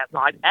night last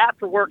night,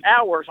 after work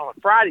hours on a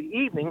Friday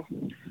evening,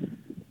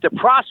 the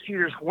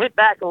prosecutors went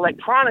back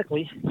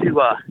electronically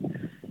to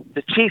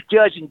the chief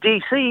judge in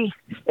D.C.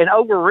 and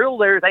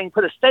overruled everything,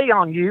 put a stay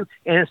on you,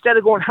 and instead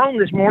of going home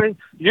this morning,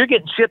 you're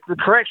getting shipped to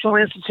the Correctional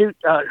Institute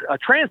a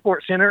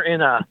transport center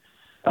in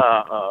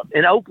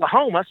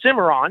Oklahoma,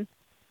 Cimarron,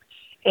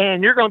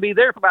 and you're going to be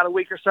there for about a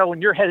week or so,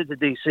 and you're headed to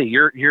D.C.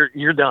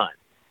 You're done.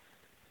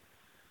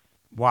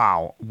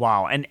 Wow.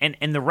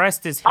 And the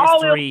rest is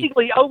All history.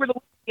 illegally over the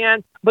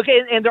weekend,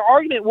 because, and their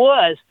argument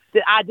was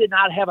that I did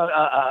not have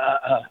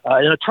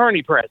an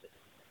attorney present.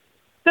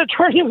 The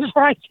attorney was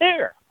right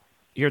there.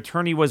 Your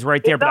attorney was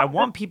right there, but I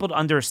want people to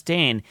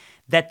understand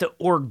that the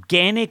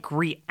organic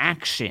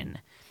reaction.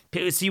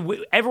 See,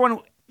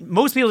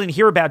 most people didn't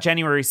hear about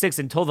January 6th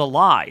until the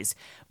lies,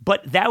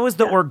 but that was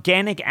the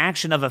organic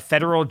action of a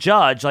federal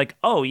judge. Like,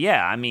 oh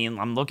yeah, I mean,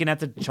 I'm looking at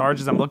the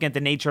charges, I'm looking at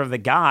the nature of the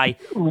guy.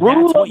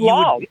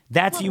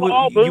 That's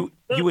what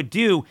you would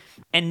do.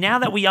 And now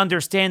that we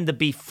understand the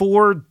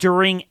before,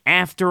 during,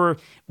 after,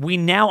 we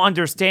now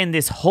understand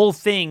this whole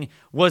thing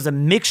was a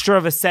mixture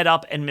of a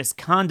setup and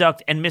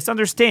misconduct and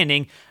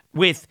misunderstanding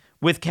with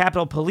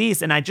Capitol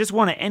Police. And I just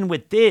want to end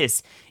with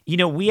this. You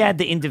know, we had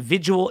the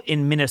individual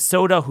in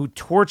Minnesota who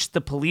torched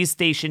the police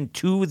station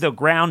to the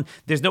ground.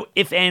 There's no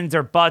ifs, ands,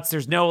 or buts.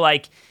 There's no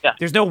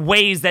there's no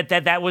ways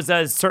that was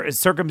a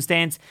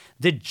circumstance.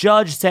 The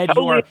judge said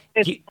you are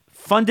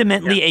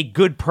fundamentally a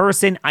good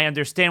person. I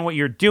understand what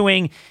you're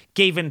doing.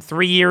 Gave him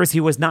 3 years. He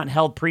was not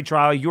held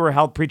pretrial. You were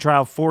held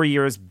pretrial 4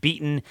 years,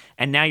 beaten,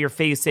 and now you're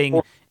facing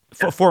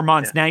 4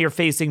 months. Now you're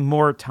facing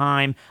more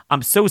time.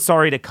 I'm so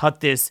sorry to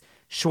cut this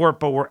short,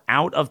 but we're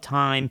out of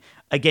time.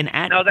 Again,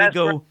 at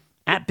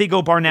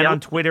Bigo Barnett on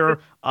Twitter,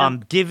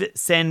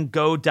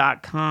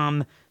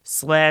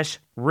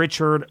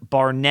 givesendgo.com/Richard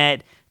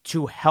Barnett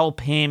to help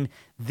him.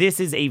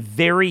 This is a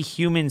very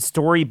human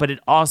story, but it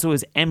also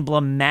is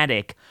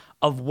emblematic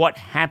of what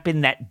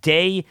happened that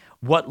day,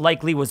 what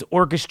likely was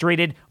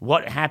orchestrated,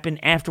 what happened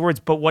afterwards,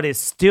 but what is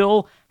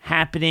still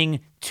happening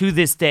to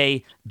this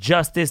day.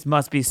 Justice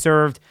must be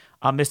served.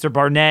 Mr.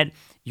 Barnett,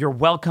 you're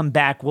welcome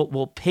back.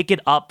 We'll pick it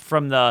up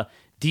from the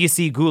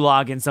DC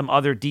Gulag and some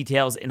other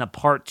details in a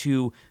part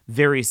 2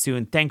 very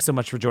soon. Thanks so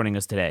much for joining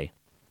us today.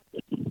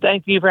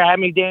 Thank you for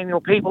having me,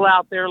 Daniel. People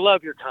out there,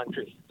 love your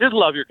country. Just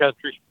love your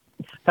country.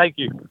 Thank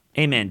you.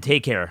 Amen.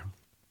 Take care.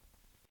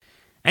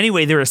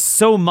 Anyway, there is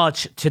so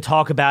much to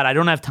talk about. I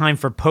don't have time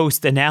for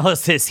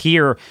post-analysis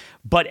here,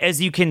 but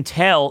as you can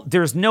tell,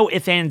 there's no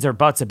ifs, ands, or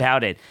buts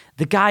about it.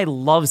 The guy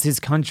loves his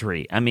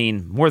country. I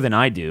mean, more than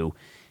I do.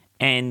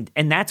 And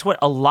that's what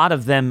a lot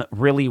of them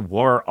really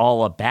were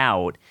all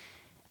about.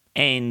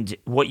 And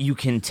what you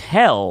can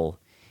tell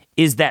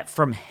is that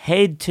from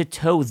head to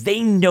toe,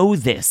 they know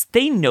this.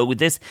 They know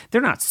this.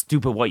 They're not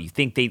stupid what you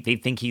think. They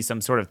think he's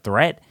some sort of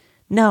threat.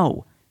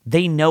 No,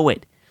 they know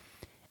it.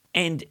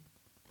 And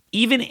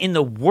even in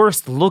the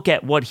worst look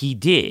at what he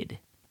did,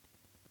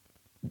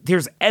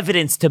 there's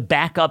evidence to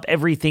back up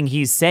everything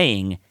he's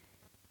saying,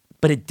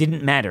 but it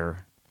didn't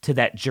matter to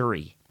that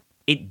jury.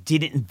 It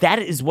didn't. That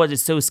is what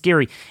is so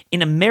scary.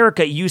 In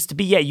America, it used to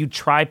be, you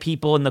try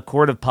people in the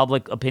court of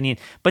public opinion,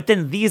 but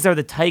then these are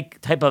the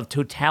type of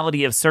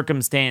totality of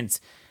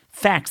circumstance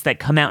facts that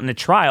come out in a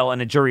trial,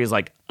 and a jury is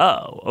like,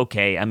 oh,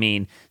 okay, I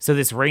mean, so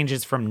this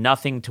ranges from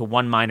nothing to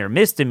one minor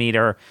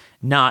misdemeanor,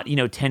 not,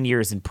 10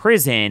 years in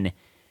prison,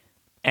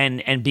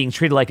 and being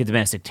treated like a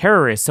domestic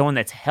terrorist, someone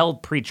that's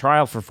held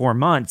pre-trial for 4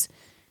 months.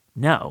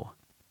 No,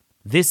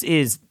 this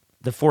is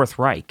the Fourth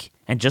Reich.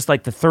 And just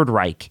like the Third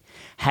Reich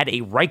had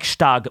a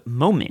Reichstag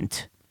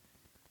moment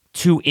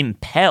to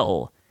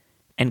impel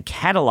and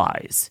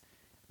catalyze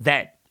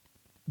that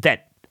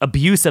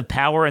abuse of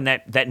power and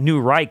that new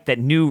Reich, that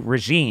new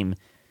regime,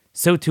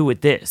 so too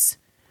with this.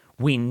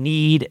 We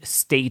need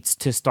states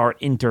to start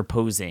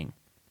interposing.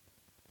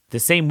 The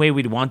same way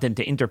we'd want them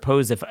to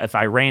interpose if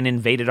Iran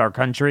invaded our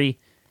country.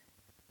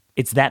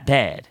 It's that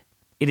bad.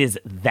 It is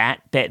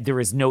that bad. There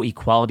is no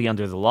equality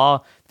under the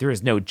law. There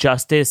is no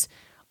justice.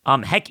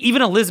 Heck,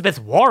 even Elizabeth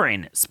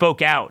Warren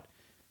spoke out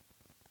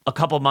a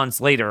couple months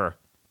later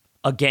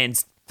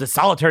against the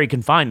solitary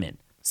confinement,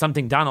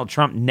 something Donald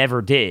Trump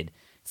never did.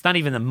 It's not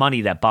even the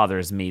money that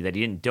bothers me, that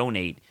he didn't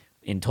donate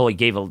until he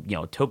gave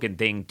a token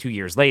thing 2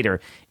 years later.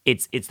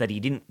 It's that he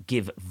didn't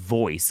give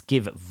voice.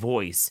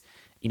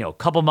 A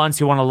couple months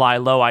you want to lie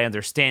low, I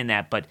understand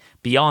that, but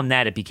beyond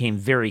that, it became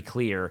very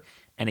clear.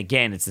 And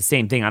again, it's the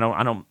same thing. I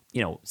don't,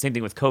 same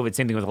thing with COVID,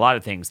 same thing with a lot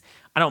of things.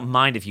 I don't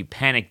mind if you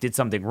panic, did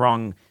something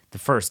wrong the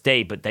first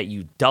day, but that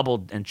you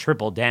doubled and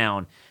tripled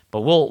down.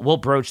 But we'll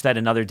broach that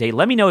another day.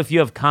 Let me know if you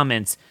have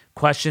comments,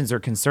 questions, or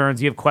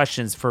concerns. You have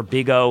questions for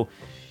Bigo.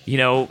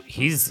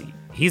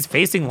 He's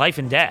facing life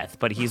and death,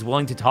 but he's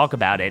willing to talk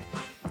about it.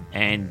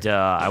 And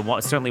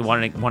certainly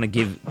want to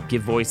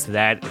give voice to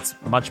that. It's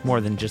much more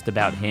than just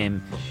about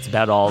him. It's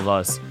about all of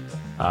us.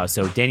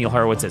 So Daniel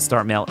Horowitz at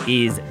StartMail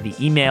is the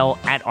email,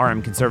 at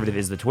RM Conservative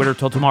is the Twitter.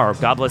 Till tomorrow,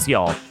 God bless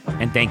y'all,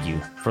 and thank you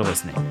for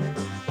listening.